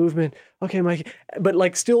hacking movement. Okay, Mike. But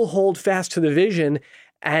like still hold fast to the vision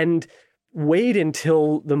and wait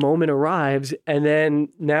until the moment arrives. And then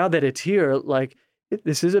now that it's here, like,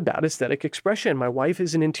 this is about aesthetic expression. My wife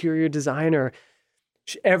is an interior designer.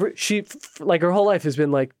 She like her whole life has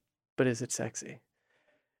been like, but is it sexy?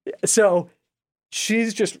 So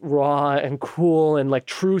she's just raw and cool, and like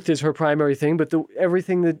truth is her primary thing. But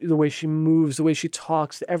everything, the way she moves, the way she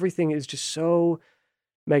talks, everything is just so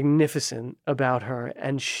magnificent about her.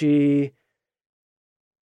 And she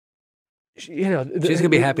you know, she's gonna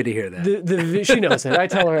be happy to hear that. She knows it. I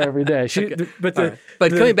tell her every day. Okay. But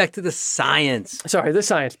coming back to the science. Sorry, the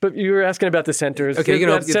science. But you were asking about the centers. Okay, they're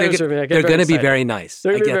going to be very nice.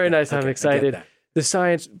 They're going to be very nice. I'm excited. The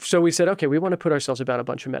science. So we said, okay, we want to put ourselves about a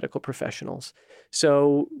bunch of medical professionals.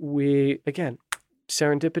 So we, again,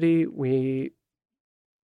 serendipity. We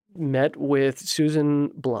met with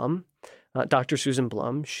Susan Blum, Dr. Susan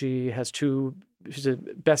Blum. She's a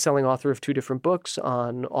best-selling author of 2 different books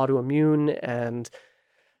on autoimmune, and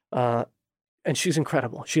she's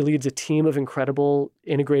incredible. She leads a team of incredible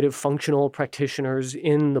integrative functional practitioners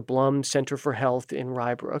in the Blum Center for Health in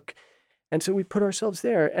Rye Brook. And so we put ourselves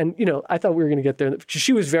there. And, you know, I thought we were going to get there.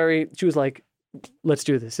 She was like, let's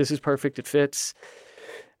do this. This is perfect. It fits.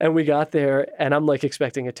 And we got there, and I'm like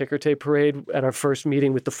expecting a ticker tape parade at our first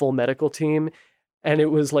meeting with the full medical team. And it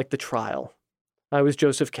was like the trial. I was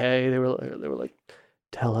Joseph K. They were like,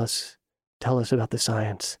 tell us about the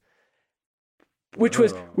science,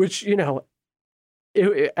 which you know,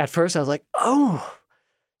 at first I was like, oh,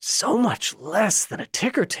 so much less than a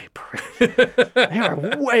ticker tape parade. They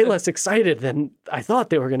are way less excited than I thought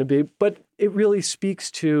they were going to be, but it really speaks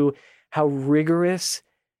to how rigorous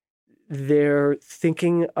their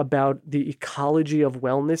thinking about the ecology of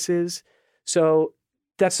wellness is. So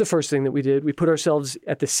that's the first thing that we did. We put ourselves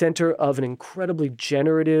at the center of an incredibly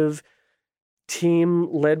generative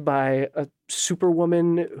team led by a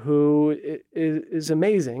superwoman who is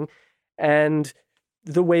amazing. And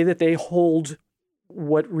the way that they hold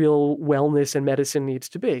what real wellness and medicine needs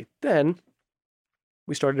to be. Then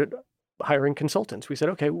we started hiring consultants. We said,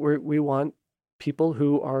 okay, we want people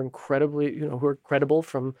who are incredibly, you know, who are credible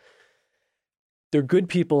they're good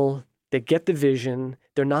people. They get the vision.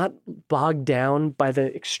 They're not bogged down by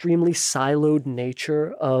the extremely siloed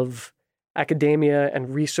nature of academia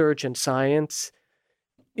and research and science.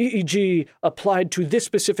 EEG applied to this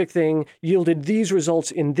specific thing yielded these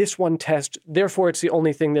results in this one test. Therefore, it's the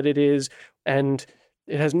only thing that it is. And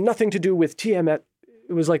it has nothing to do with TMS.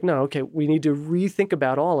 It was like, no, okay, we need to rethink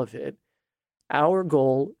about all of it. Our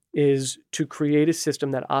goal is to create a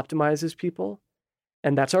system that optimizes people.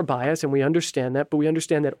 And that's our bias, and we understand that, but we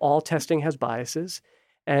understand that all testing has biases,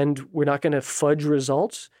 and we're not going to fudge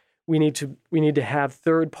results. We need to have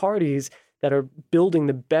third parties that are building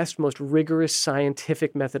the best, most rigorous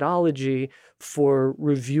scientific methodology for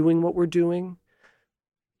reviewing what we're doing,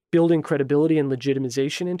 building credibility and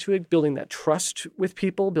legitimization into it, building that trust with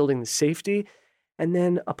people, building the safety, and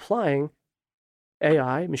then applying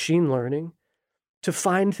AI, machine learning, to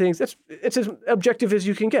find things. It's as objective as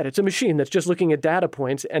you can get. It's a machine that's just looking at data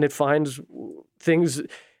points, and it finds things.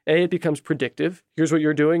 It becomes predictive. Here's what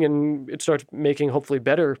you're doing, and it starts making hopefully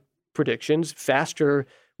better predictions, faster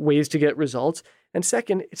ways to get results. And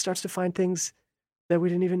second, it starts to find things that we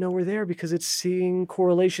didn't even know were there because it's seeing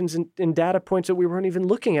correlations in data points that we weren't even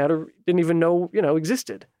looking at or didn't even know,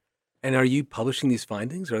 existed. And are you publishing these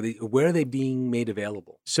findings? Where are they being made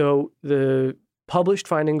available? So the published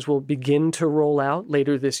findings will begin to roll out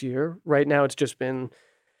later this year. Right now, it's just been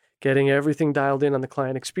getting everything dialed in on the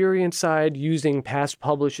client experience side, using past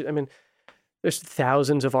published. I mean, there's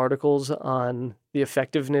thousands of articles on the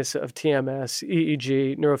effectiveness of TMS,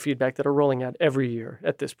 EEG, neurofeedback that are rolling out every year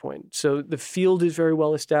at this point. So the field is very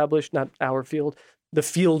well established, not our field. The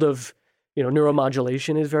field of,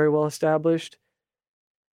 neuromodulation is very well established.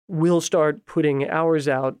 We'll start putting ours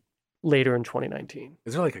out later in 2019.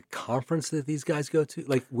 Is there like a conference that these guys go to?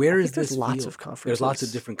 Like, where is this? There's lots of conferences. There's lots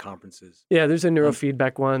of different conferences. Yeah, there's a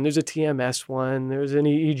neurofeedback one. There's a TMS one. There's an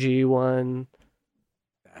EEG one.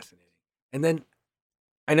 Fascinating. And then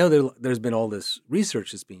I know there's been all this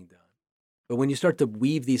research that's being done, but when you start to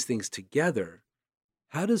weave these things together,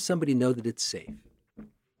 how does somebody know that it's safe?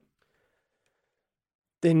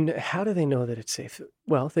 Then how do they know that it's safe?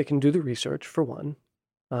 Well, they can do the research, for one.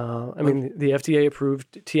 The FDA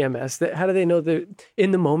approved TMS. How do they know that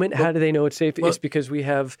in the moment? How do they know it's safe? It's because we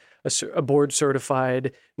have a board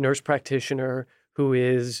certified nurse practitioner who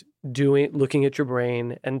is looking at your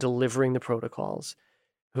brain and delivering the protocols.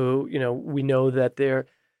 Who, we know that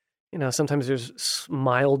sometimes there's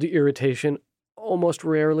mild irritation. Almost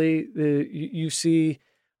rarely you see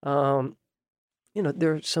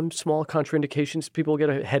there are some small contraindications. People get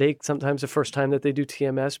a headache sometimes the first time that they do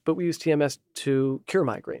TMS, but we use TMS to cure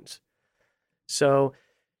migraines. So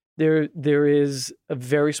there is a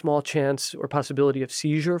very small chance or possibility of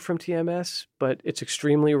seizure from TMS, but it's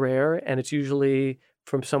extremely rare, and it's usually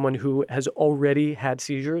from someone who has already had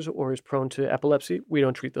seizures or is prone to epilepsy. We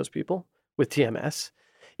don't treat those people with TMS.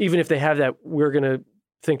 Even if they have that, we're going to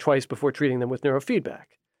think twice before treating them with neurofeedback.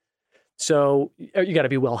 So you got to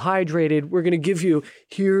be well hydrated. We're going to give you,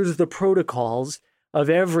 here's the protocols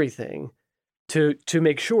of everything to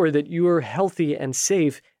make sure that you are healthy and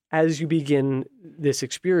safe as you begin this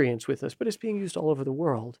experience with us. But it's being used all over the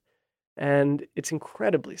world, and it's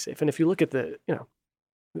incredibly safe. And if you look at the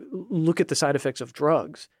side effects of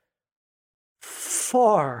drugs,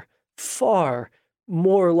 far, far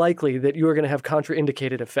more likely that you are going to have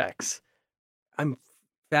contraindicated effects. I'm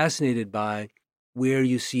fascinated by where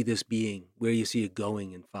you see this being, where you see it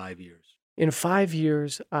going in 5 years. In 5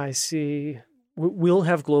 years, I see we'll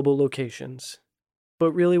have global locations,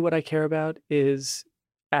 but really what I care about is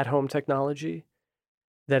at-home technology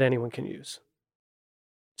that anyone can use.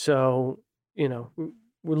 So, we're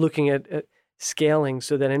looking at scaling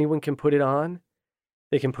so that anyone can put it on.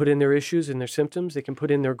 They can put in their issues and their symptoms. They can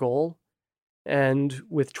put in their goal. And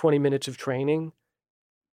with 20 minutes of training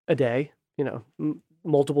a day,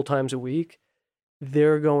 multiple times a week,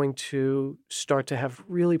 they're going to start to have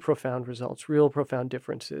really profound results, real profound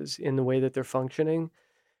differences in the way that they're functioning.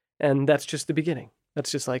 And that's just the beginning.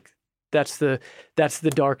 That's just like, that's the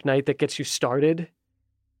dark night that gets you started.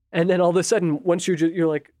 And then all of a sudden, once you're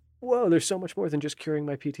like, whoa, there's so much more than just curing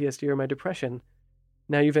my PTSD or my depression.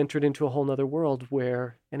 Now you've entered into a whole nother world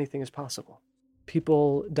where anything is possible.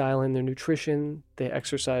 People dial in their nutrition, they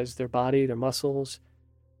exercise their body, their muscles.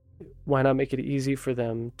 Why not make it easy for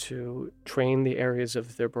them to train the areas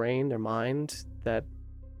of their brain, their mind, that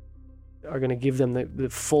are going to give them the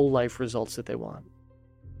full life results that they want?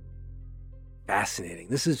 Fascinating.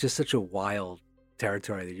 This is just such a wild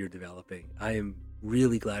territory that you're developing. I am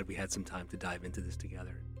really glad we had some time to dive into this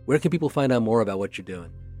together. Where can people find out more about what you're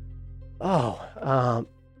doing? Our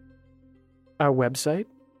website,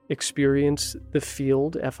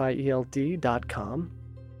 experiencethefield.com,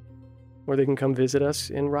 or they can come visit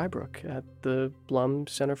us in Rye Brook at the Blum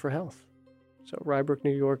Center for Health. So Rye Brook,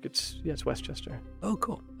 New York, it's Westchester. Oh,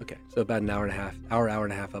 cool. Okay. So about an hour and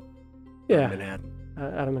a half up out of Manhattan.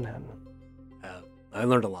 Out of Manhattan. I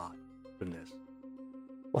learned a lot from this.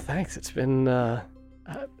 Well, thanks. It's been a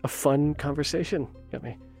fun conversation.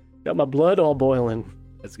 Got my blood all boiling.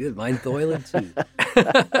 That's good. Mine's boiling too.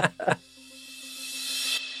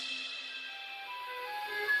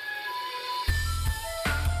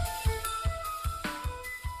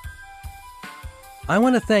 I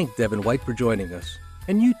want to thank Devon White for joining us,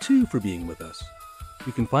 and you too for being with us.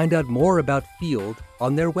 You can find out more about Field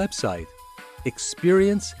on their website,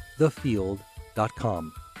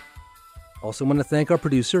 experiencethefield.com. Also want to thank our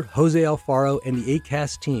producer, Jose Alfaro, and the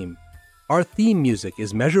ACAST team. Our theme music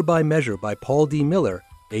is Measure by Measure by Paul D. Miller,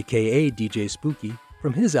 a.k.a. DJ Spooky,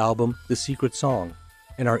 from his album, The Secret Song.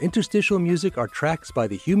 And our interstitial music are tracks by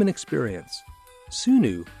The Human Experience,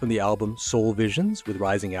 Sunu from the album Soul Visions with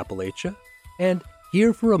Rising Appalachia, and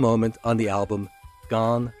Here for a Moment on the album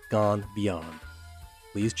Gone, Gone Beyond.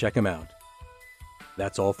 Please check him out.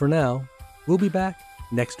 That's all for now. We'll be back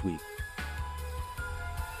next week.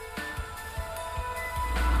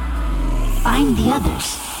 Find the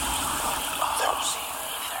others.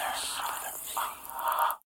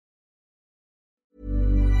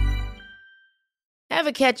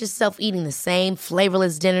 Ever catch yourself eating the same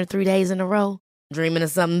flavorless dinner 3 days in a row? Dreaming of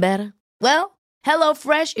something better? Well,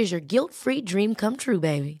 HelloFresh is your guilt-free dream come true,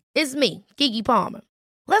 baby. It's me, Keke Palmer.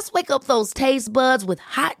 Let's wake up those taste buds with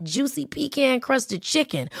hot, juicy pecan-crusted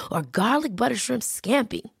chicken or garlic butter shrimp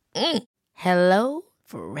scampi. Hello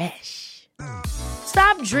Fresh.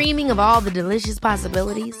 Stop dreaming of all the delicious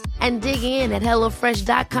possibilities and dig in at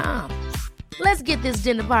HelloFresh.com. Let's get this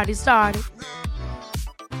dinner party started.